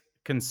takes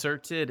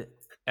concerted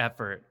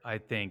effort, I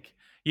think,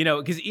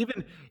 because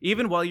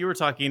even while you were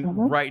talking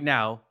right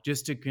now,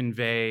 just to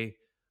convey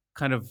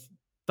kind of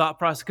thought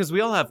process, because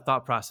we all have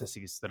thought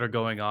processes that are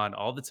going on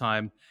all the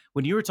time.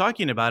 When you were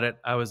talking about it,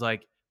 I was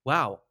like,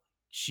 wow,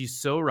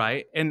 she's so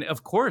right. And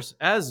of course,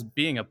 as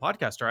being a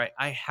podcaster,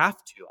 I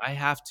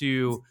have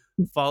to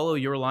follow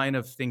your line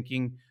of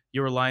thinking,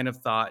 your line of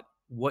thought,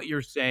 what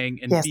you're saying,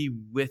 and be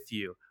with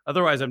you.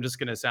 Otherwise,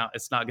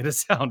 it's not going to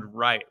sound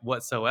right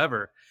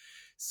whatsoever.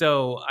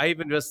 So I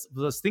even just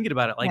was thinking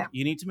about it,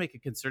 you need to make a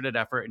concerted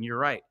effort, and you're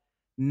right.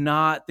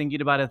 Not thinking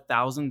about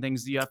 1,000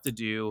 things that you have to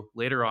do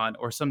later on,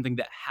 or something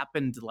that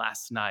happened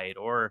last night,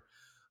 or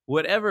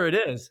whatever it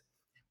is.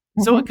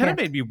 So it kind of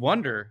made me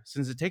wonder,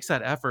 since it takes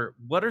that effort,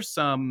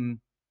 in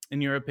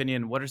your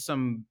opinion, what are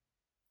some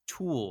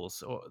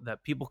tools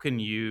that people can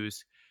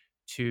use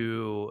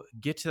to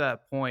get to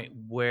that point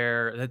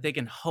that they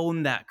can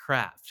hone that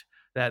craft,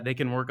 that they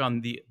can work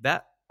on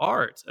that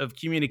art of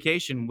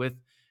communication with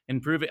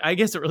improving? I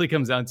guess it really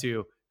comes down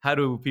to, how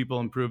do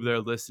people improve their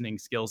listening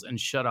skills and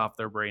shut off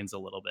their brains a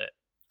little bit?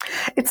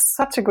 It's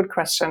such a good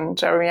question,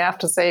 Jeremy, I have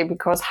to say,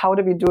 because how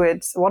do we do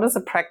it? What is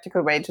a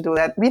practical way to do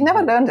that? We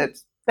never learned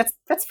it.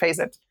 Let's face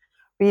it.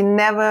 We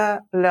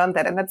never learned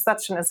that. And that's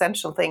such an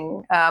essential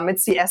thing.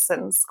 It's the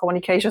essence.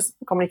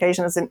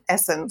 Communication is in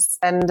essence.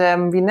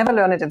 And we never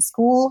learned it in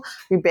school.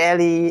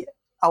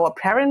 Our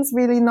parents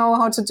really know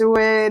how to do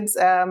it.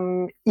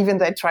 Even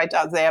they tried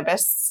out their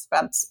best,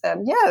 but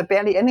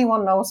barely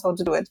anyone knows how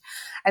to do it.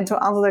 And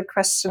to answer the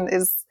question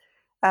is,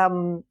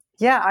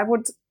 I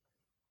would,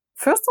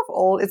 first of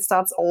all, it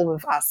starts all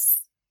with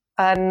us.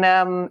 And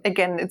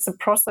again, it's a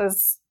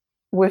process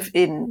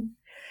within.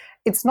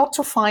 It's not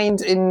to find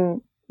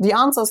the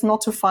answer is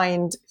not to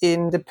find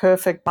in the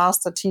perfect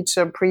master,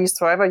 teacher, priest,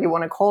 however you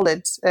want to call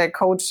it,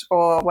 coach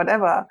or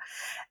whatever.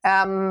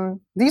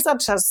 These are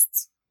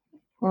just,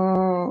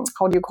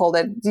 how do you call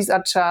that? These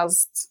are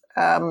just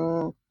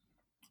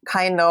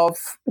kind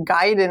of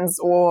guidance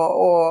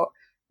or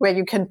where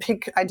you can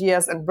pick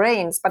ideas and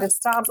brains, but it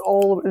starts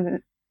all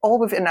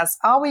within us.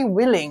 Are we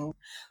willing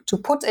to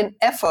put in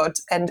effort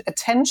and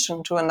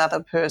attention to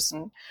another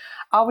person?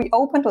 Are we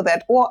open to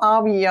that? Or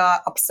are we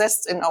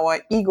obsessed in our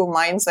ego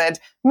mindset?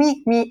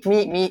 Me,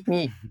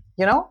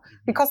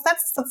 because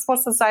that's what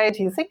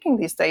society is thinking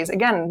these days.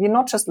 Again, we're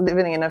not just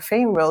living in a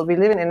fame world. We're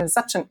living in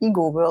such an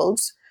ego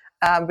world,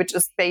 which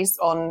is based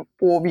on,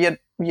 or we're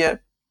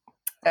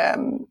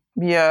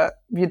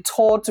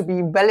taught to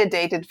be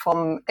validated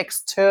from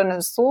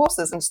external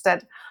sources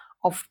instead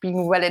of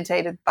being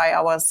validated by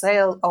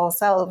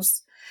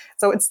ourselves.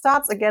 So it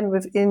starts again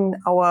within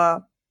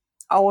our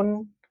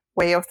own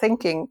way of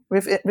thinking.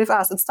 With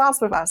us, it starts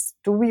with us.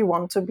 Do we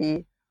want to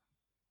be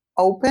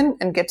open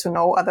and get to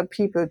know other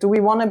people? Do we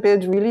want to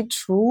build really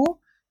true,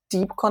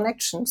 deep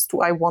connections?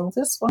 Do I want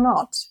this or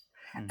not?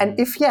 And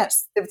if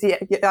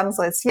the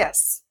answer is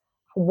yes,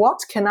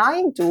 what can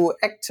I do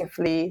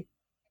actively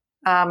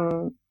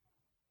to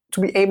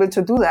be able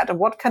to do that? And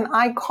what can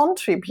I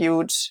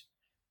contribute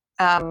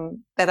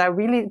that I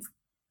really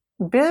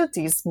build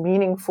these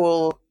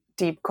meaningful,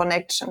 deep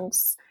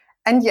connections?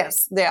 And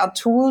yes, there are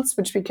tools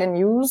which we can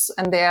use,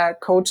 and there are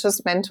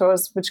coaches,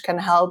 mentors, which can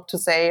help to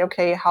say,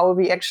 okay, how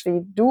we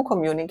actually do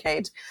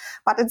communicate.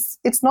 But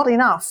it's not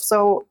enough.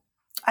 So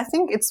I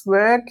think it's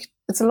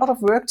a lot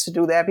of work to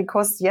do there,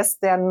 because yes,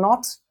 there are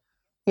not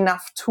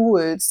enough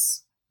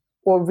tools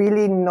or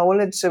really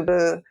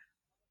knowledgeable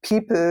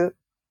people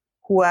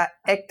who are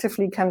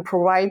actively can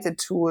provide the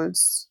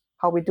tools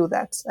how we do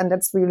that. And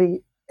that's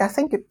really, I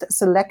think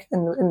it's a lack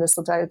in the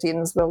society,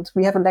 in this world.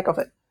 We have a lack of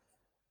it.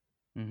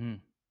 Mm-hmm.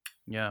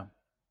 Yeah,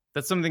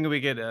 that's something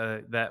we get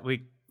that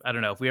I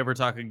don't know, if we ever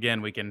talk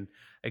again, we can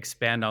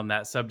expand on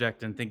that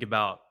subject and think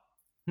about,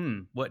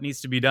 what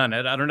needs to be done.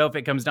 I don't know if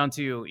it comes down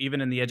to,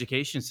 even in the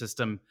education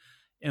system,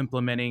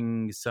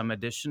 implementing some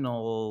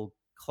additional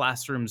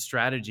classroom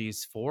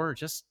strategies for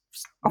just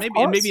Of maybe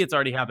course. it's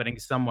already happening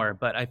somewhere,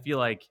 but I feel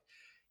like,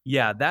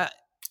 that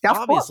Yeah, of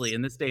obviously course.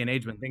 in this day and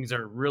age when things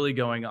are really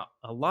going on,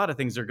 a lot of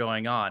things are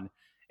going on,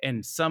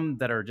 and some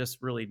that are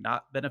just really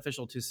not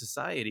beneficial to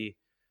society,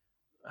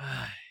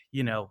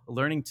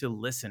 learning to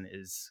listen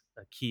is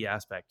a key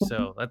aspect. Mhm.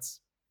 So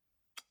that's,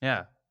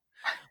 yeah.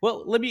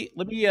 Well, let me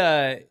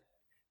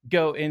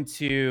go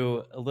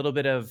into a little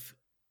bit of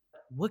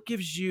what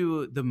gives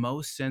you the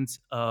most sense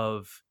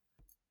of,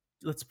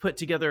 let's put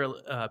together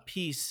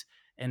peace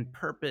and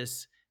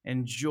purpose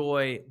and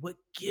joy. What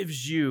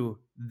gives you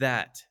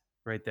that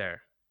right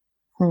there?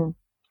 Hmm.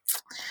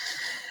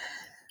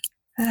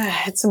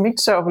 It's a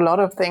mixture of a lot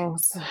of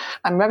things.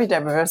 I'm very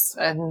diverse,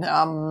 and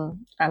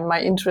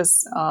my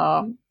interests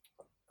are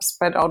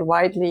spread out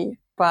widely.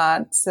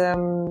 But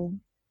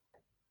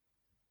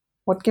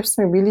what gives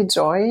me really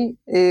joy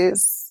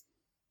is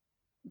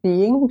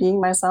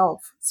being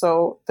myself.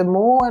 So the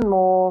more and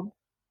more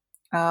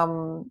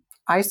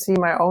I see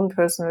my own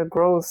personal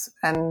growth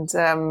and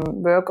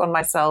work on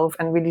myself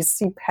and really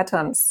see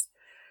patterns,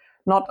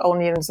 not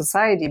only in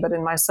society but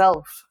in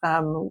myself.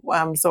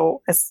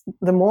 So as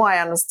the more I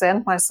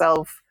understand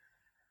myself,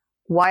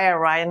 why I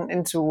run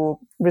into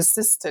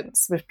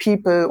resistance with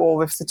people or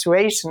with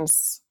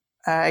situations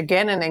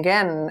again and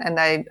again, and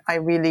I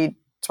really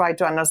try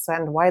to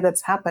understand why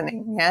that's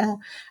happening. Yeah,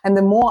 and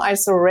the more I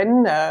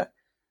surrender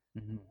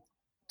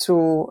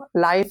to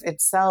life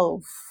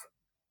itself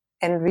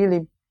and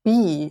really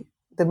be,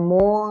 the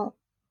more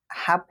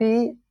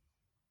happy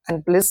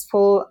and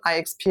blissful I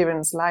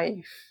experience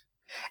life.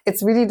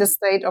 It's really the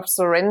state of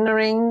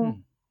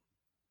surrendering.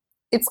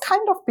 It's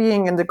kind of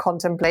being in the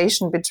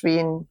contemplation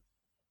between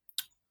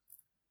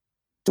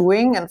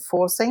doing and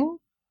forcing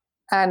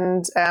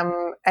and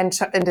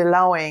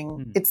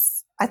allowing.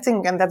 It's, I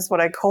think, and that's what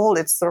I call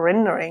it,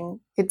 surrendering.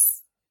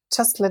 It's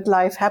just let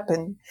life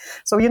happen.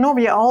 So we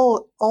are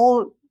all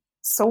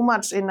so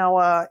much in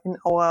our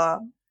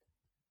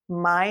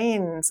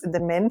minds, in the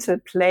mental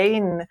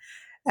plane,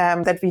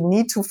 that we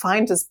need to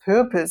find this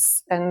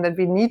purpose and that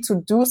we need to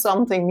do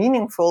something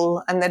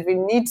meaningful and that we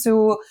need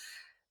to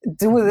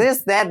do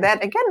this,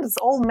 that. Again, it's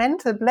all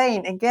mental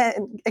plane.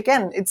 Again,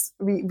 it's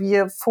we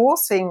are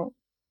forcing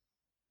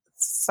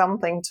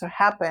something to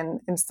happen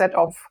instead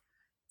of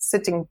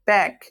sitting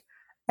back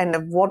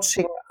and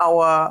watching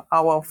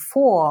our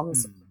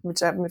forms,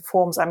 which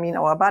forms, I mean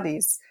our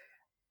bodies,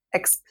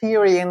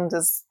 experience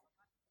this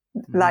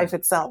life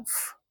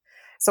itself.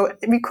 So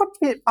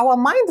our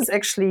mind is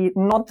actually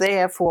not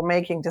there for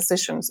making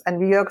decisions, and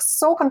we are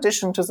so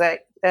conditioned to say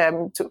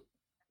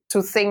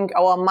to think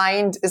our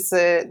mind is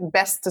the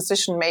best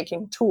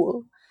decision-making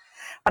tool.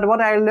 But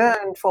what I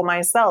learned for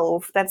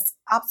myself, that's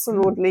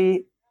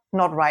absolutely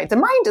not right. The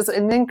mind is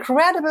an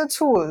incredible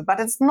tool, but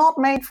it's not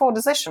made for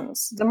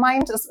decisions. The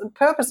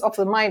purpose of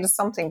the mind is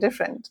something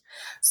different.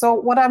 So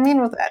what I mean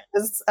with that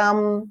is,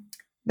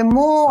 the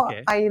more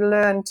I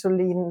learn to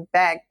lean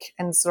back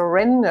and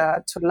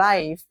surrender to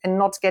life and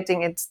not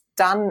getting it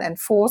done and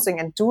forcing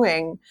and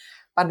doing,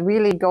 but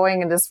really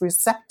going in this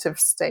receptive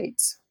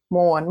state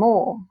more and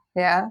more.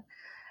 Yeah.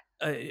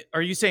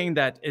 Are you saying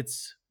that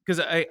it's, because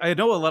I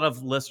know a lot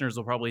of listeners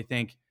will probably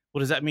think, well,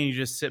 does that mean you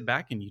just sit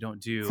back and you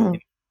don't do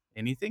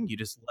anything? You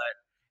just let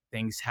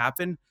things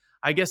happen?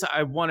 I guess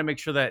I want to make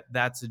sure that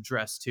that's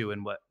addressed too,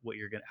 and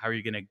how are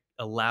you going to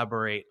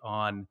elaborate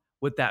on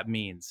what that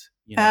means?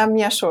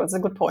 Yeah, sure. It's a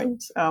good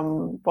point.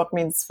 What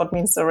means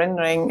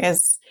surrendering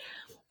is,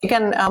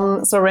 again,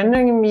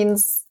 surrendering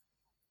means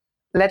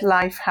let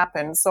life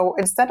happen. So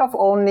instead of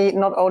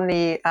not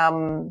only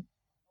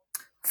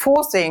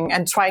forcing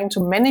and trying to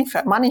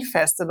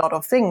manifest a lot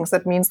of things,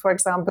 that means, for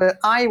example,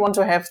 I want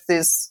to have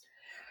this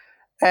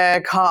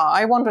car.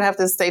 I want to have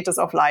this status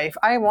of life.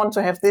 I want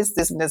to have this,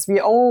 and this.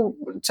 We're all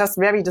just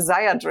very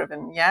desire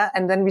driven, yeah?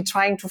 And then we're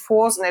trying to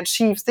force and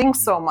achieve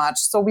things so much.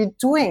 So we're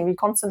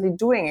constantly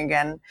doing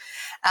again.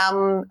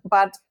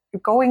 But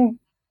going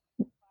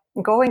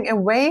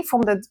away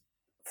from the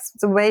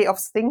way of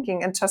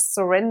thinking and just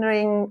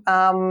surrendering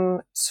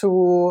the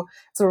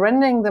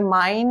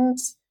mind,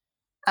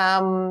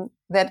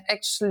 that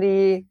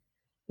actually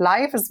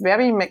life is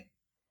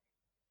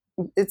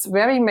it's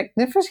very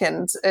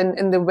magnificent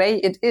in the way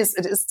it is.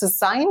 It is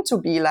designed to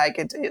be like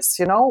it is.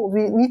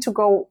 We need to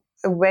go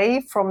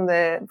away from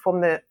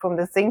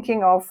the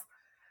thinking of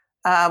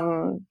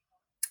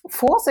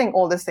forcing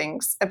all the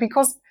things,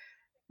 because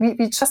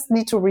we just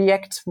need to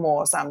react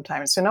more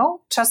sometimes.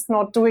 Just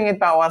not doing it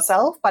by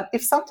ourselves. But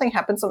if something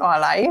happens in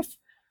our life,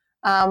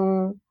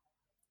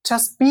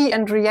 just be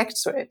and react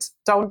to it.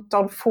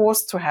 Don't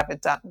force to have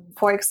it done.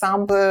 For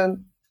example,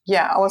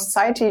 our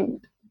society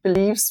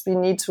believes we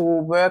need to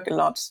work a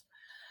lot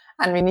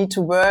and we need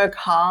to work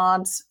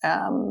hard.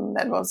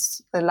 That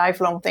was the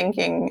lifelong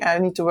thinking. I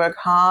need to work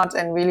hard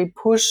and really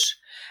push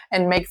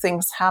and make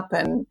things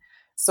happen.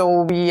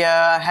 So we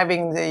are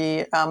having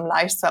the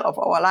lifestyle of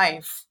our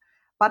life.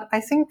 But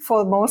I think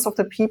for most of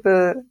the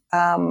people,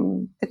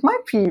 it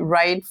might be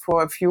right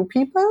for a few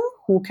people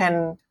who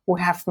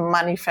have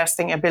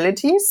manifesting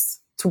abilities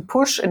to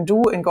push and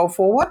do and go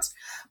forward.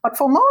 But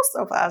for most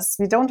of us,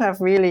 we don't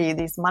have really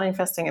these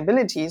manifesting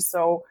abilities.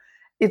 So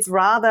it's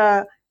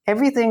rather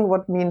everything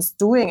what means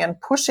doing and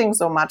pushing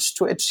so much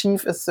to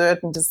achieve a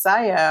certain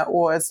desire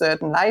or a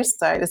certain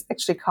lifestyle is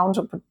actually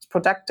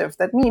counterproductive.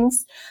 That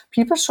means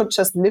people should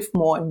just live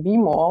more and be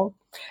more,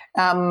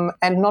 and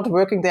not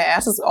working their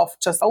asses off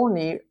just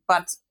only,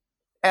 but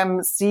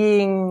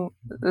seeing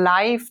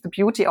life, the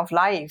beauty of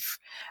life,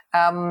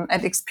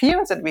 and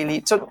experience it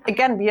really. So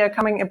again, we are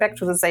coming back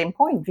to the same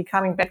point. We're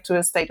coming back to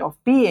a state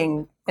of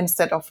being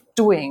instead of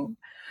doing.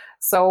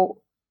 So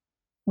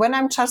when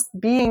I'm just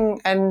being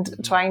and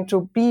trying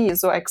to be,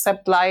 so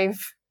accept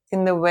life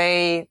in the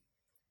way,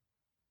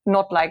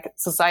 not like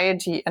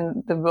society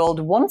and the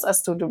world wants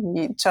us to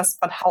be,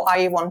 but how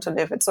I want to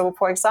live it. So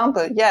for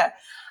example,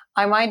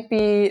 I might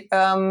be,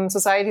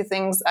 society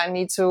thinks I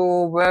need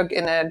to work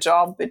in a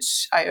job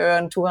which I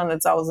earn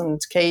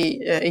 200,000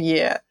 a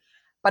year.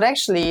 But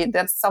actually,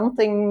 that's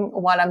something,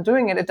 while I'm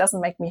doing it, it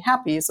doesn't make me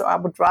happy. So I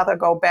would rather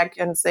go back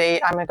and say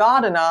I'm a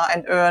gardener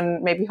and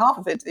earn maybe half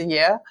of it a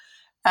year.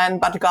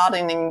 But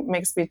gardening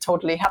makes me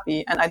totally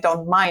happy. And I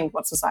don't mind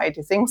what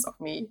society thinks of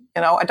me.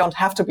 I don't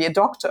have to be a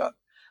doctor,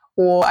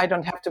 or I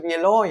don't have to be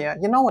a lawyer.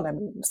 You know what I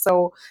mean?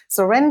 So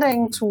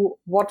surrendering to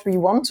what we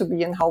want to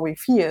be and how we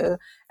feel.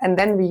 And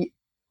then we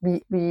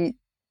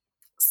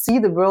see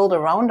the world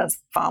around us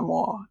far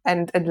more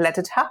and let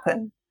it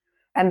happen.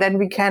 And then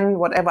we can,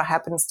 whatever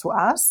happens to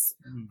us,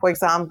 for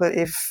example,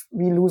 if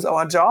we lose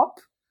our job,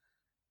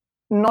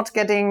 not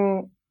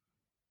getting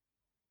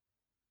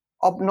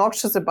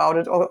obnoxious about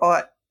it or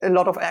a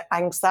lot of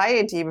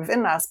anxiety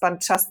within us, but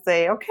just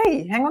say,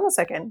 okay, hang on a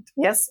second.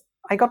 Yes,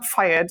 I got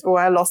fired or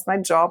I lost my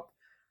job.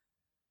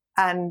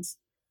 And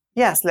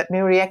yes, let me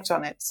react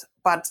on it,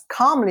 but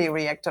calmly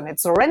react on it,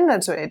 surrender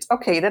to it.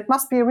 Okay, that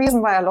must be a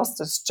reason why I lost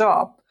this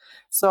job.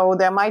 So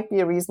there might be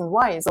a reason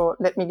why. So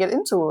let me get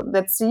into it.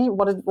 Let's see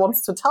what it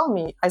wants to tell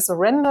me. I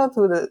surrender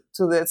to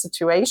the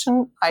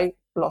situation. I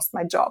lost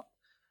my job.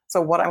 So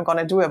what I'm going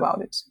to do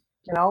about it,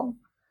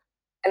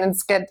 And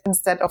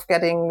instead of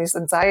getting this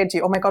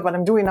anxiety, oh my God, what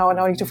I'm doing now, and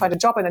now I need to find a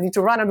job, and I need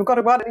to run, and I've got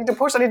to go out, I need to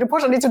push, I need to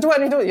do,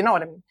 you know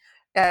what I mean?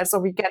 So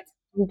we get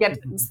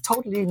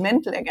totally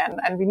mental again,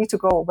 and we need to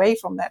go away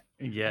from that.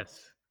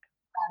 Yes.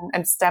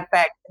 And step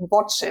back and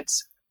watch it.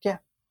 Yeah.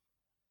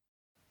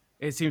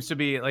 It seems to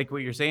be like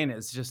what you're saying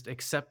is just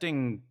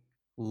accepting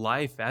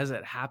life as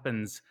it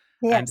happens.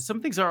 Yes. And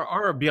some things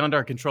are beyond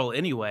our control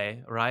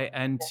anyway, right?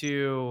 And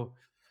to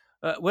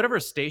whatever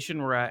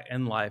station we're at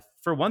in life,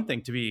 for one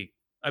thing,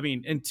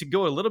 and to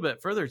go a little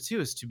bit further too,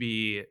 is to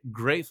be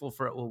grateful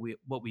for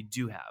what we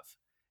do have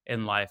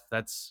in life.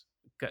 That's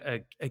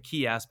a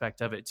key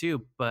aspect of it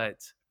too.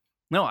 But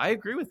no, I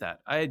agree with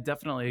that. I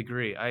definitely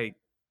agree. I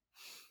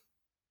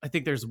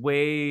think there's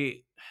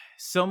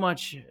so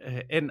much,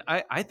 and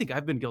I think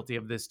I've been guilty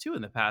of this too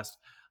in the past,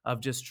 of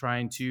just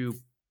trying to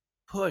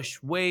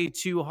push way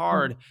too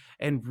hard,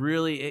 and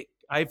really,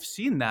 I've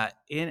seen that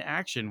in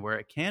action where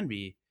it can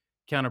be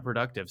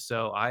counterproductive.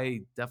 So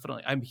I'm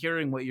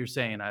hearing what you're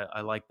saying.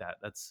 I like that.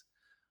 That's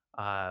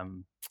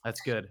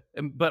good.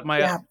 But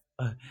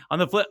on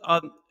the flip,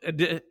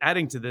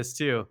 adding to this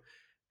too,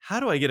 how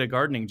do I get a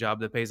gardening job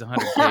that pays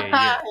 $100K a year?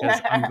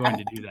 Because I'm going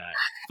to do that.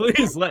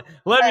 Please let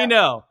me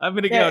know. I'm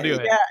going to go do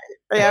it.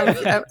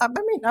 Yeah. I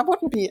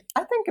wouldn't be.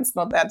 I think it's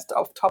not that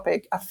off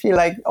topic. I feel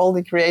like all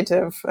the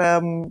creative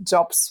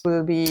jobs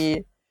will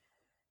become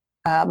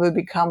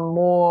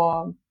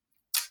more.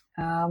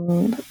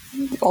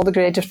 All the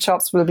creative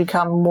jobs will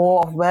become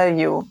more of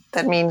value.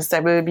 That means they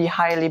will be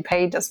highly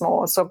paid as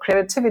more. So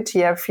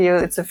creativity, I feel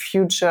it's a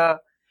future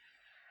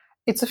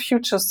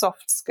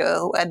soft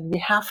skill, and we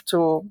have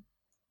to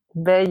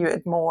value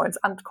it more. It's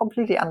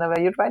completely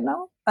undervalued right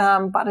now.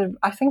 But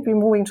I think we're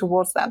moving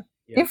towards that.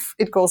 Yeah. If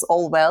it goes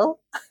all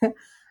well,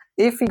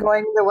 if we're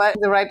going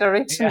the right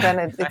direction, then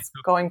it's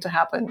going to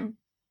happen.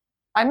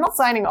 I'm not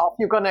signing off.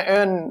 You're going to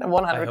earn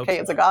 100K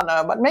as a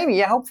gardener, but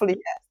maybe,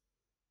 hopefully,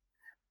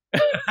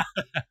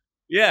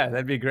 Yeah,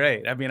 that'd be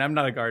great. I mean, I'm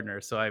not a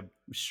gardener, so I'm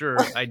sure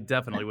I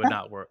definitely would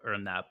not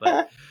earn that.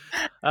 But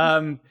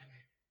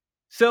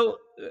so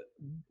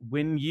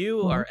when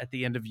you are at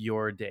the end of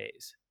your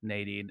days,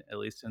 Nadine, at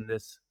least in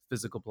this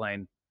physical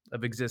plane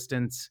of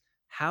existence,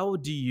 how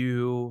do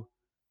you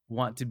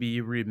want to be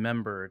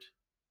remembered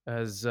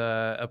as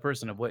a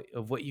person of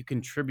what you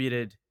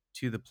contributed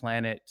to the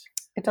planet?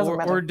 It doesn't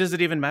matter. Or does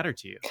it even matter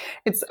to you?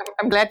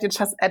 I'm glad you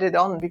just added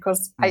on,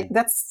 because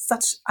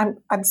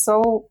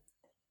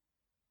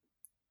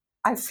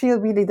I feel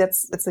really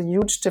it's a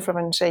huge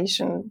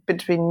differentiation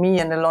between me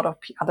and a lot of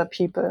other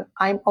people.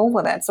 I'm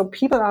over that. So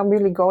people are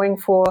really going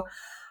for,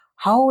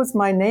 how is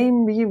my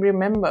name be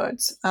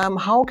remembered?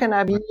 How can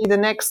I be the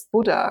next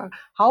Buddha?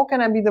 How can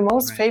I be the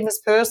most famous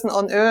person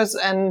on earth?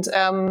 And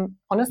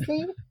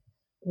honestly,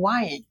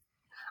 why?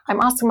 I'm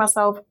asking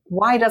myself,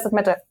 why does it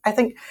matter? I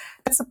think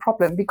that's a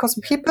problem because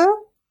people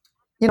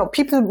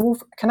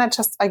move. I'm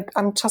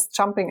just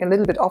jumping a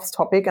little bit off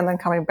topic and then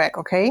coming back,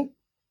 okay?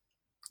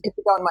 If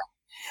you don't mind.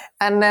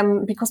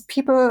 And because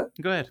people,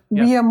 Go ahead.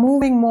 We are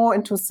moving more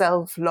into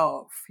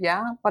self-love,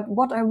 yeah? But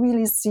what I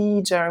really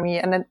see, Jeremy,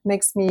 and it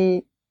makes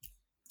me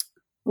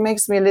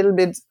a little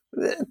bit,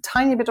 a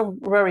tiny bit of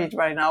worried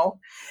right now,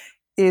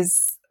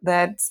 is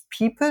that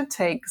people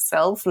take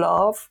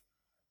self-love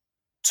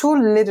too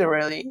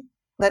literally.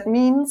 That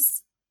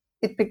means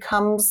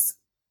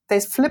they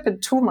flip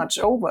it too much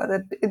over,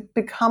 that it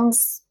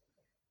becomes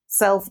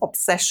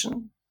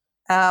self-obsession.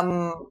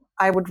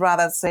 I would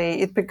rather say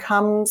it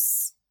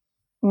becomes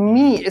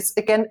me. It's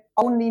again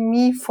only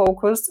me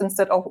focused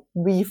instead of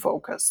we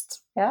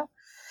focused. Yeah,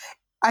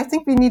 I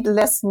think we need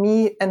less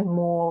me and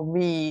more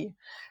we.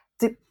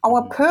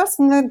 Our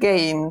personal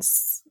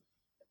gains,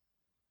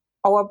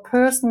 our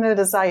personal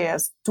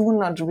desires do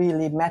not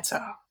really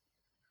matter.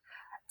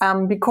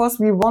 Because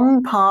we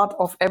one part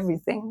of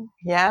everything,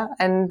 yeah,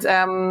 and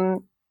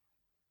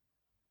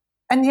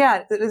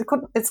yeah,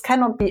 it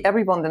cannot be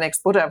everyone the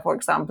next Buddha, for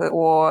example,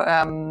 or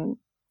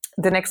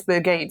the next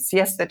Bill Gates.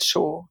 Yes, that's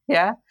sure,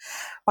 yeah,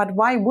 but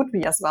why would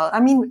we as well?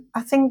 I mean,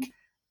 I think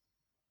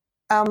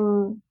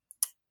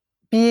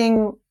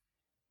being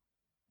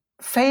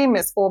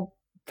famous or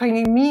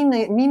bringing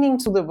meaning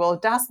to the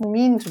world doesn't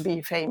mean to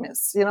be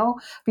famous. You know,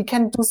 we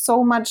can do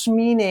so much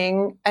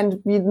meaning and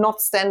we're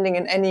not standing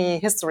in any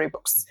history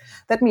books.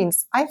 That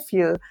means I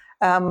feel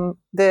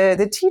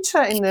the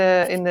teacher in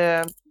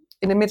the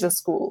middle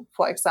school,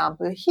 for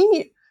example,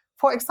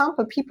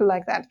 people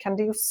like that can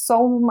do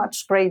so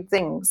much great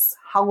things.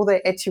 How they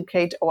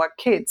educate our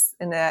kids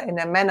in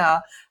a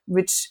manner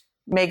which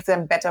make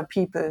them better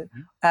people,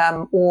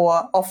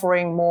 or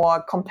offering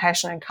more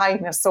compassion and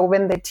kindness. So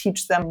when they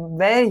teach them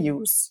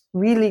values,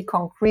 really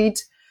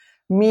concrete,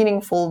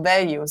 meaningful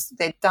values,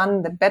 they've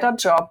done the better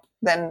job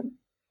than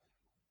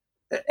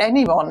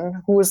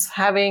anyone who is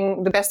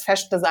having the best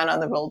fashion designer in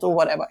the world or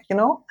whatever, you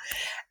know?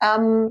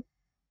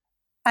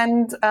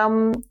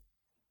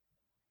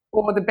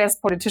 Or the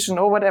best politician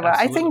or whatever.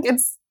 Absolutely. I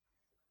think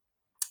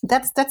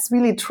that's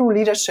really true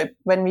leadership,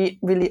 when we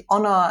really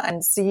honor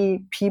and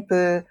see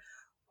people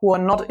who are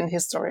not in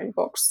history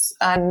books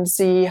and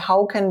see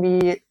how can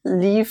we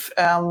leave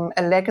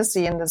a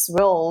legacy in this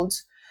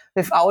world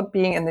without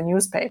being in the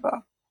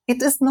newspaper.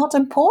 It is not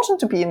important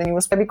to be in the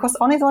newspaper because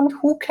honestly,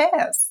 who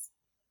cares?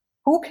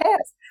 Who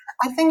cares?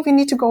 I think we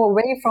need to go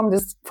away from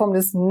this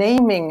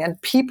naming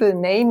and people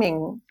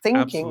naming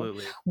thinking.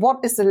 Absolutely.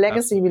 What is the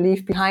legacy we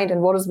leave behind,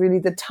 and what is really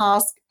the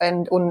task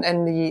and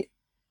the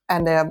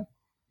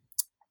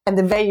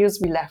values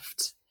we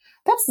left?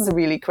 That's the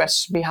really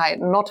question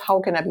behind, not how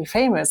can I be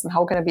famous and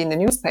how can I be in the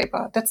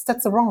newspaper. That's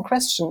the wrong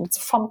question. It's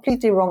a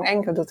completely wrong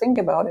angle to think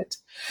about it.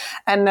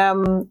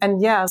 And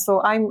yeah,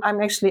 so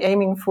I'm actually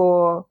aiming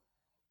for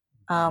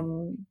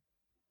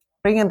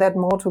bringing that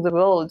more to the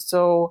world.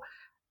 So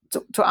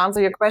to answer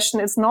your question,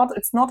 it's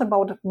not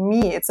about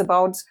me. It's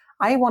about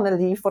I want to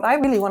leave what I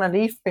really want to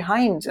leave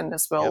behind in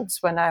this world.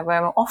 Yep. When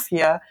I'm off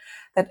here,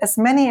 that as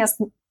many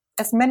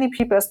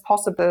people as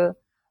possible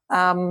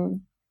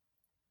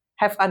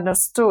have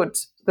understood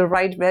the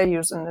right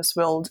values in this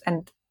world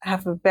and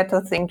have a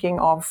better thinking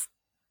of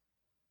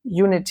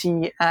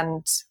unity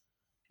and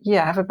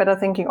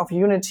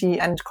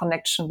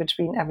connection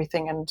between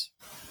everything and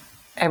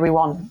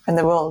everyone in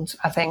the world,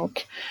 I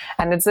think.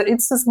 And it's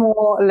this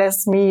more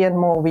less me and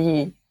more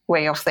we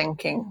way of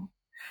thinking.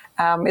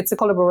 It's a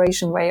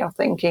collaboration way of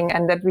thinking,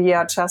 and that we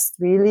are just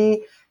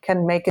really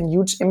can make a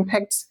huge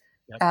impact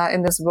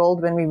in this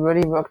world when we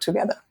really work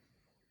together.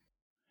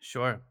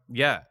 Sure.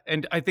 Yeah.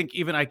 And I think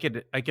even I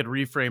could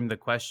reframe the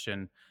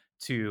question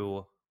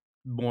to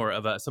more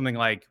of something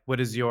like,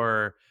 what is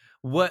the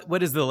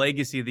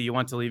legacy that you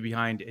want to leave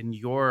behind in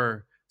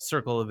your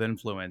circle of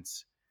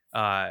influence?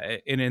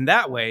 And in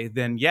that way,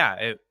 then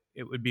it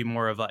would be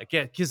more of like,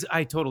 because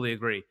I totally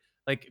agree.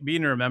 Like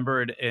being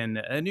remembered in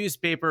a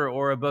newspaper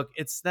or a book,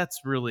 that's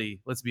really,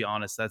 let's be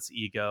honest, that's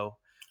ego.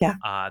 Yeah.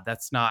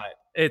 That's not,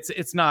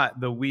 it's not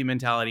the we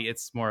mentality.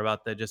 It's more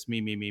about the just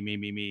me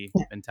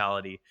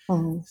mentality.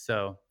 Mm-hmm.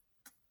 So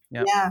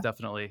yeah,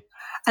 definitely.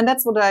 And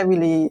that's what I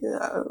really,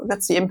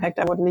 that's the impact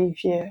I would leave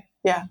here.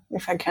 Yeah,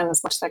 if I can,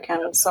 as much as I can.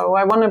 Yeah. So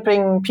I want to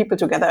bring people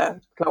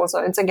together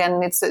closer. It's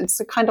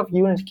a kind of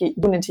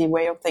unity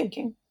way of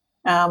thinking,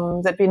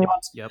 that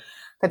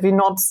we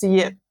not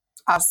see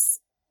us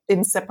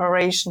in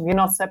separation. We're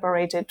not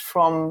separated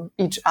from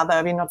each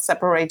other. We're not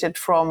separated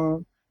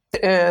from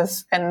the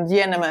earth and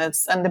the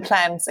animals and the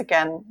plants.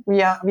 Again,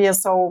 we are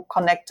so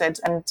connected,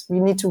 and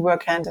we need to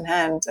work hand in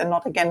hand and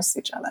not against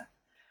each other.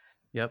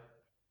 Yep.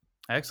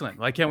 Excellent.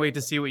 Well, I can't wait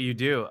to see what you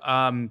do.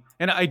 And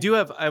I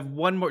have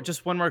one more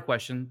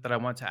question that I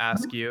want to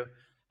ask you,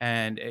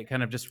 and it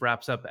kind of just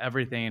wraps up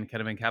everything and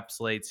kind of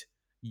encapsulates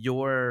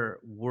your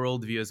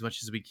worldview as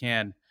much as we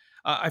can.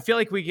 I feel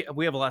like we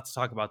have a lot to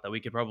talk about that we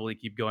could probably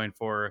keep going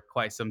for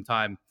quite some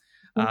time.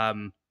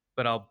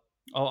 But I'll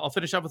I'll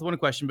finish up with one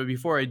question, but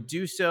before I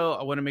do so,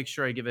 I want to make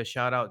sure I give a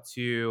shout out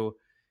to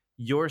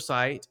your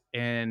site,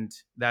 and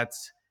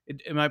that's,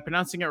 am I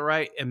pronouncing it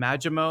right?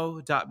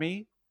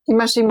 Imagimo.me?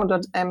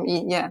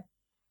 Imagimo.me, yeah.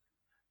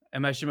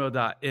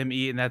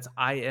 Imagimo.me, and that's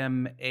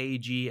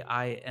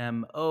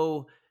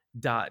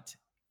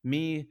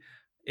IMAGIMO.me.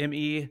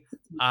 M-E.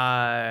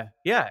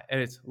 Yeah,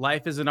 and it's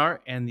Life is an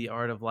Art, and the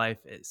art of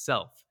life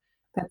itself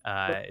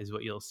is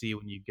what you'll see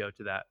when you go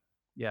to that.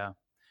 Yeah.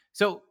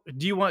 So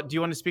do you want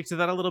to speak to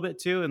that a little bit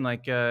too, and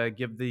like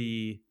give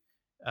the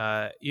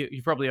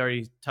you probably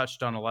already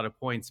touched on a lot of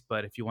points,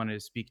 but if you wanted to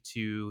speak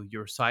to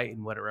your site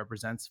and what it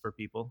represents for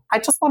people. I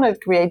just want to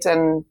create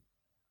a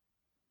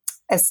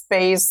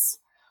space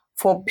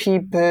for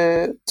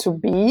people to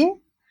be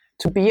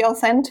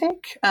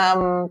authentic,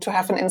 to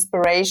have an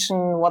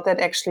inspiration, what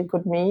that actually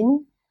could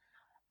mean.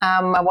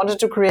 I wanted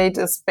to create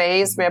a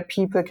space where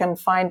people can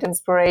find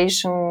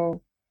inspiration,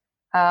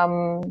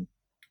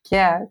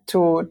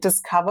 to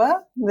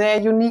discover their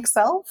unique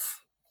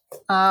self.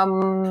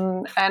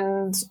 And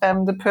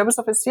the purpose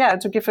of it is,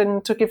 to give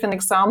an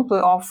example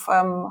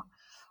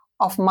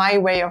of my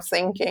way of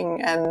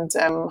thinking and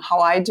how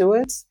I do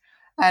it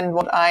and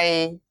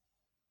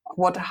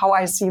how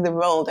I see the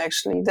world.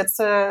 Actually, that's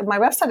my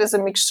website is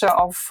a mixture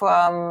of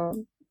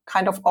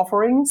kind of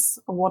offerings,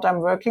 what I'm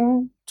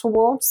working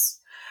towards.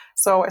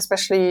 So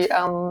especially,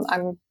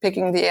 I'm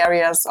picking the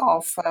areas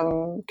of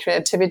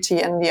creativity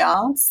and the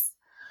arts.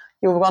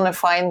 You're going to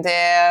find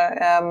there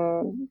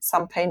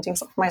some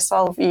paintings of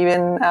myself,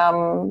 even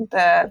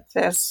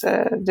there's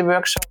the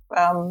workshop,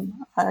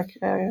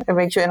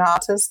 Awake You an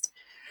Artist.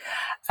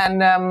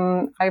 And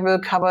I will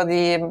cover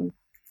the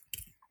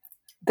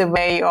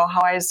way or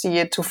how I see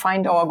it to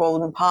find our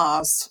golden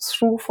path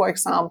through, for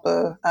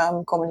example,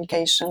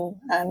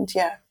 communication and,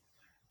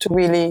 to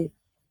really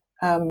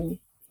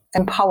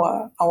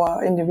empower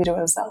our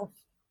individual self.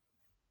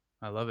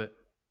 I love it.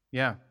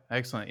 Yeah,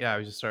 excellent. Yeah, I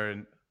was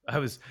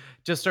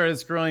just started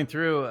scrolling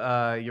through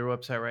your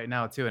website right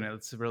now too, and it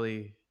looks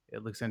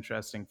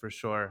interesting for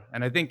sure.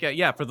 And I think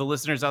for the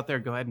listeners out there,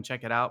 go ahead and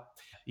check it out.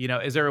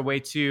 Is there a way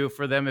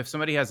for them, if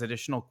somebody has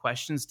additional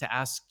questions to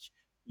ask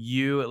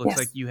you, it looks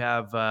like you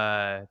have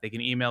they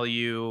can email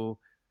you,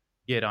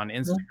 get on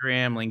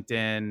Instagram,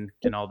 LinkedIn,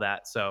 and all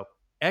that. So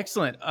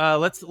excellent.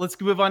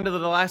 Let's move on to the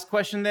last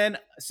question then.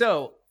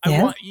 So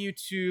I want you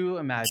to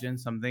imagine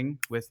something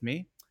with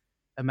me.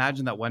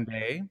 Imagine that one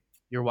day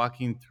you're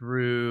walking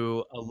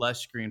through a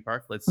lush green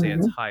park. Let's say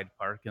it's Hyde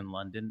Park in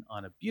London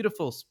on a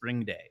beautiful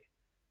spring day,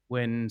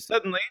 when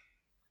suddenly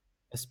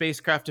a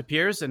spacecraft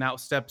appears and out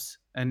steps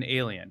an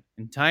alien.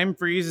 And time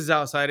freezes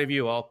outside of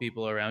you. All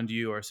people around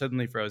you are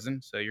suddenly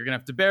frozen. So you're going to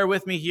have to bear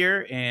with me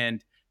here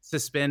and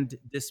suspend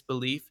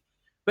disbelief.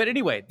 But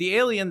anyway, the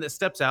alien that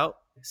steps out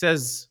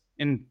says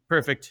in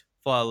perfect,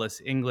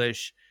 flawless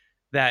English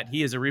that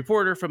he is a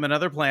reporter from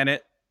another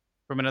planet,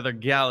 from another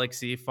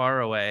galaxy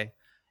far away.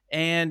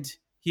 And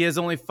he has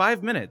only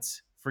 5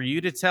 minutes for you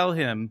to tell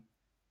him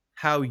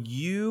how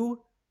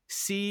you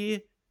see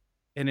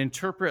and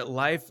interpret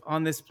life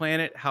on this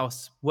planet,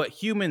 what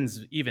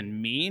humans even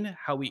mean,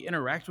 how we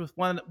interact with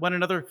one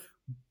another.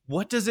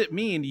 What does it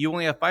mean? You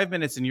only have 5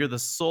 minutes and you're the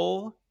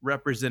sole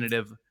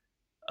representative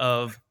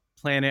of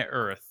planet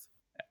Earth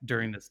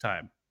during this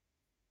time.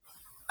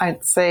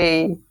 I'd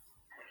say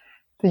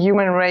the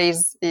human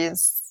race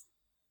is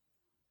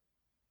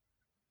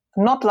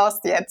not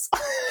lost yet.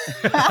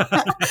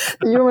 The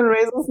human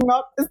race is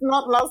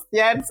not lost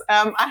yet.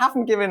 I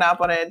haven't given up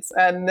on it,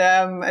 and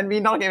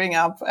we're not giving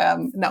up.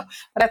 No,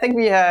 but I think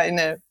we are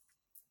the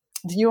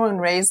human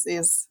race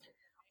is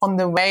on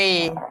the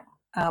way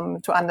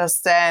to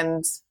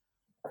understand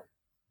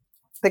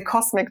the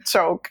cosmic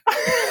joke,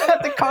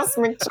 the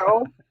cosmic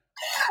joke,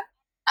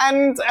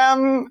 and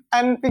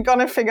we're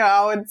gonna figure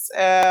out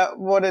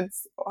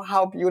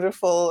how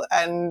beautiful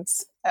and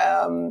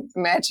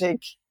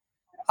magic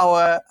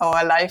our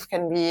life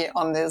can be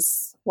on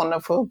this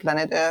wonderful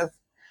planet Earth.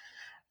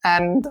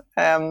 And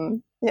I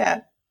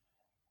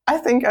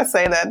think I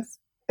say that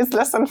it's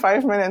less than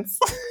 5 minutes.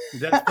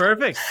 That's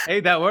perfect. Hey,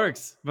 that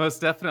works. Most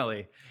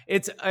definitely.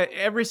 It's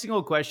every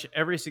single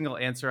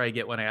answer I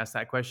get when I ask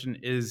that question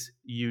is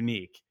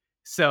unique.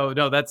 So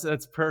no,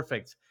 that's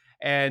perfect.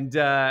 And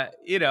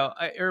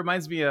it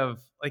reminds me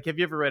of, like, have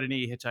you ever read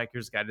any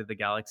Hitchhiker's Guide to the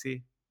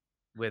Galaxy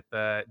with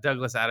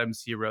Douglas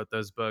Adams? He wrote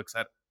those books.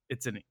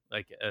 It's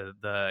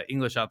the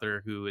English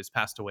author who has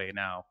passed away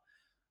now.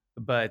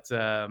 But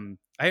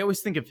I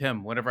always think of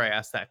him whenever I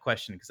ask that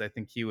question, because I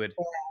think he would.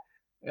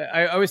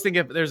 I always think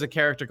if there's a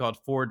character called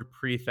Ford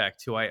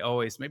Prefect, who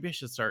maybe I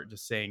should start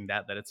just saying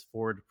that it's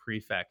Ford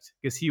Prefect,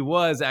 because he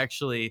was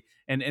actually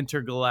an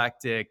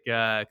intergalactic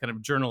kind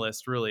of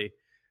journalist, really.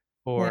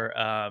 So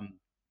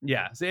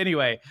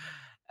anyway,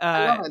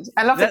 I love it.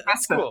 I love the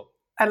question. Cool.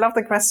 I love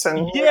the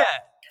question. Yeah.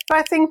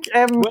 I think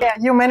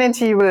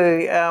humanity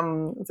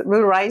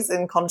will rise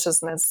in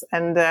consciousness,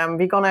 and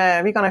we're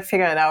gonna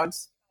figure it out.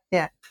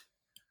 Yeah.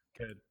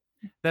 Good.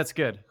 That's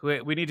good.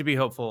 We need to be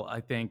hopeful,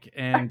 I think,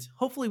 and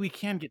hopefully we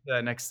can get to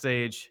that next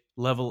stage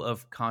level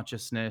of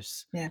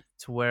consciousness Yeah.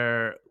 to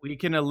where we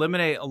can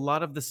eliminate a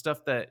lot of the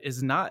stuff that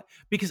is not,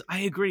 because I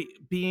agree,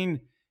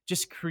 being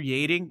just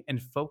creating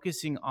and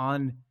focusing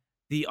on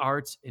the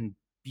arts and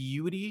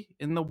beauty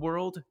in the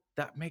world,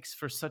 that makes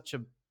for such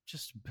a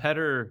just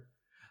better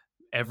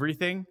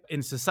everything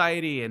in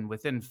society and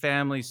within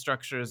family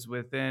structures,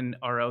 within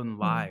our own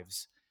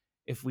lives.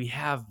 If we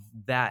have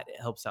that, it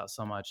helps out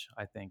so much,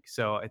 I think.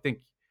 So I think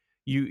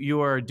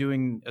you are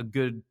doing a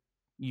good,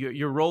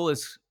 your role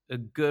is a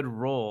good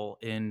role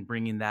in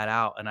bringing that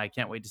out. And I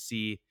can't wait to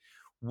see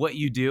what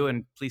you do.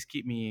 And please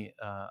keep me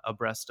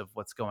abreast of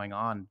what's going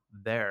on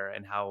there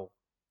and how,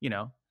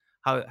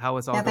 how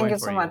it's all going for you. Thank you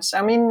so much.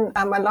 I mean,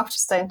 I love to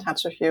stay in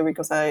touch with you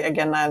because I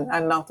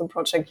love the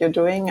project you're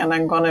doing, and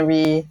I'm going to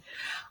be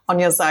on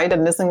your side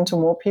and listening to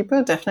more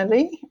people,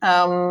 definitely,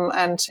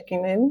 and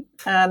checking in.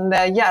 And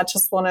I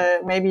just want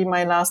to, maybe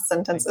my last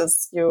sentence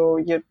is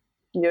the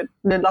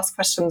last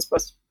questions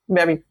was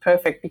very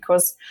perfect,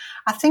 because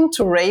I think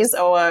to raise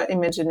our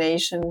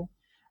imagination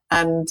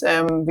and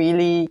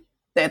really,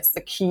 that's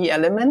the key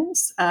element,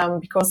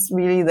 because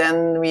really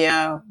then we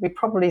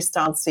probably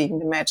start seeing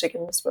the magic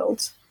in this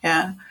world.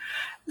 Yeah.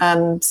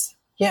 And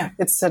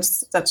it's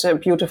such a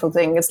beautiful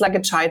thing. It's like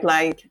a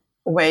childlike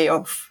way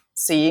of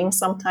seeing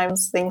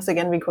sometimes things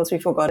again because we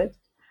forgot it.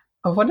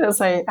 But what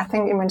else? I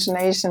think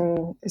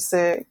imagination is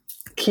a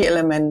key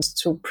element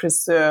to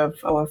preserve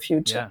our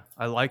future. Yeah,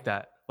 I like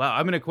that. Wow,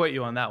 I'm going to quote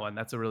you on that one.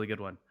 That's a really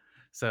good one.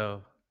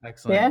 So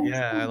excellent.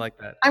 Yeah, I like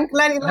that. I'm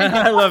glad you like it.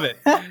 I love it.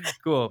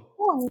 Cool.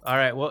 All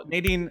right. Well,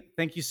 Nadine,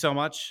 thank you so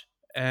much.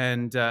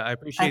 And I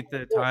appreciate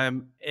the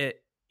time.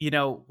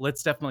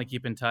 Let's definitely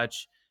keep in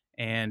touch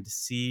and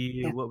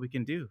see what we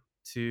can do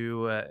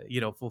to,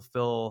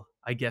 fulfill,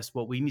 I guess,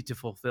 what we need to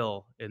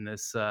fulfill in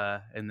this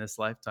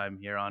lifetime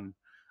here on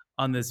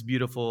this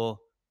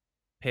beautiful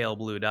pale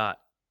blue dot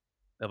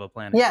of a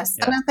planet. Yes.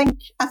 Yeah. And I think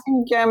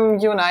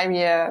you and I,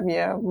 we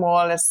are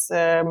more or less,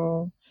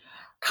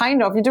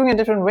 kind of, you're doing it a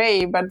different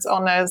way, but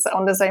on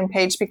the same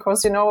page,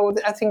 because,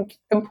 I think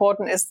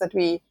important is that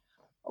we,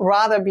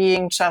 rather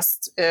being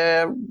just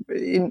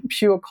in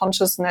pure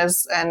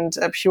consciousness and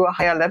pure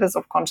higher levels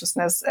of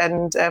consciousness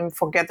and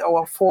forget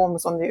our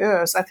forms on the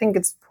earth, I think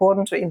it's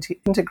important to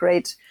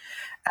integrate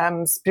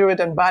spirit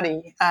and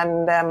body,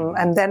 and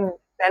then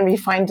we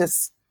find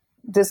this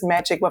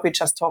magic, what we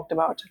just talked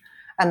about,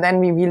 and then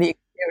we really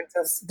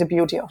experience the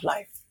beauty of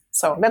life.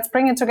 So let's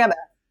bring it together.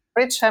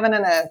 Bridge heaven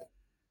and earth.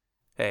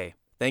 Hey,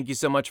 thank you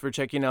so much for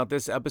checking out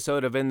this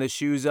episode of In the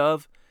Shoes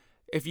Of.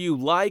 If you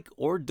like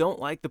or don't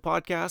like the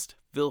podcast,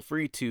 feel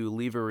free to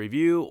leave a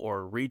review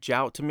or reach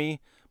out to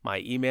me. My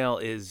email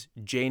is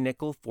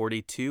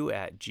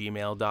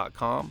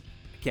jnickel42@gmail.com.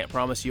 I can't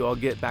promise you I'll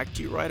get back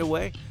to you right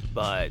away,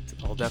 but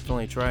I'll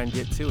definitely try and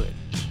get to it.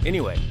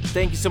 Anyway,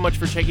 thank you so much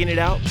for checking it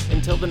out.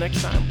 Until the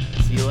next time,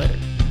 see you later.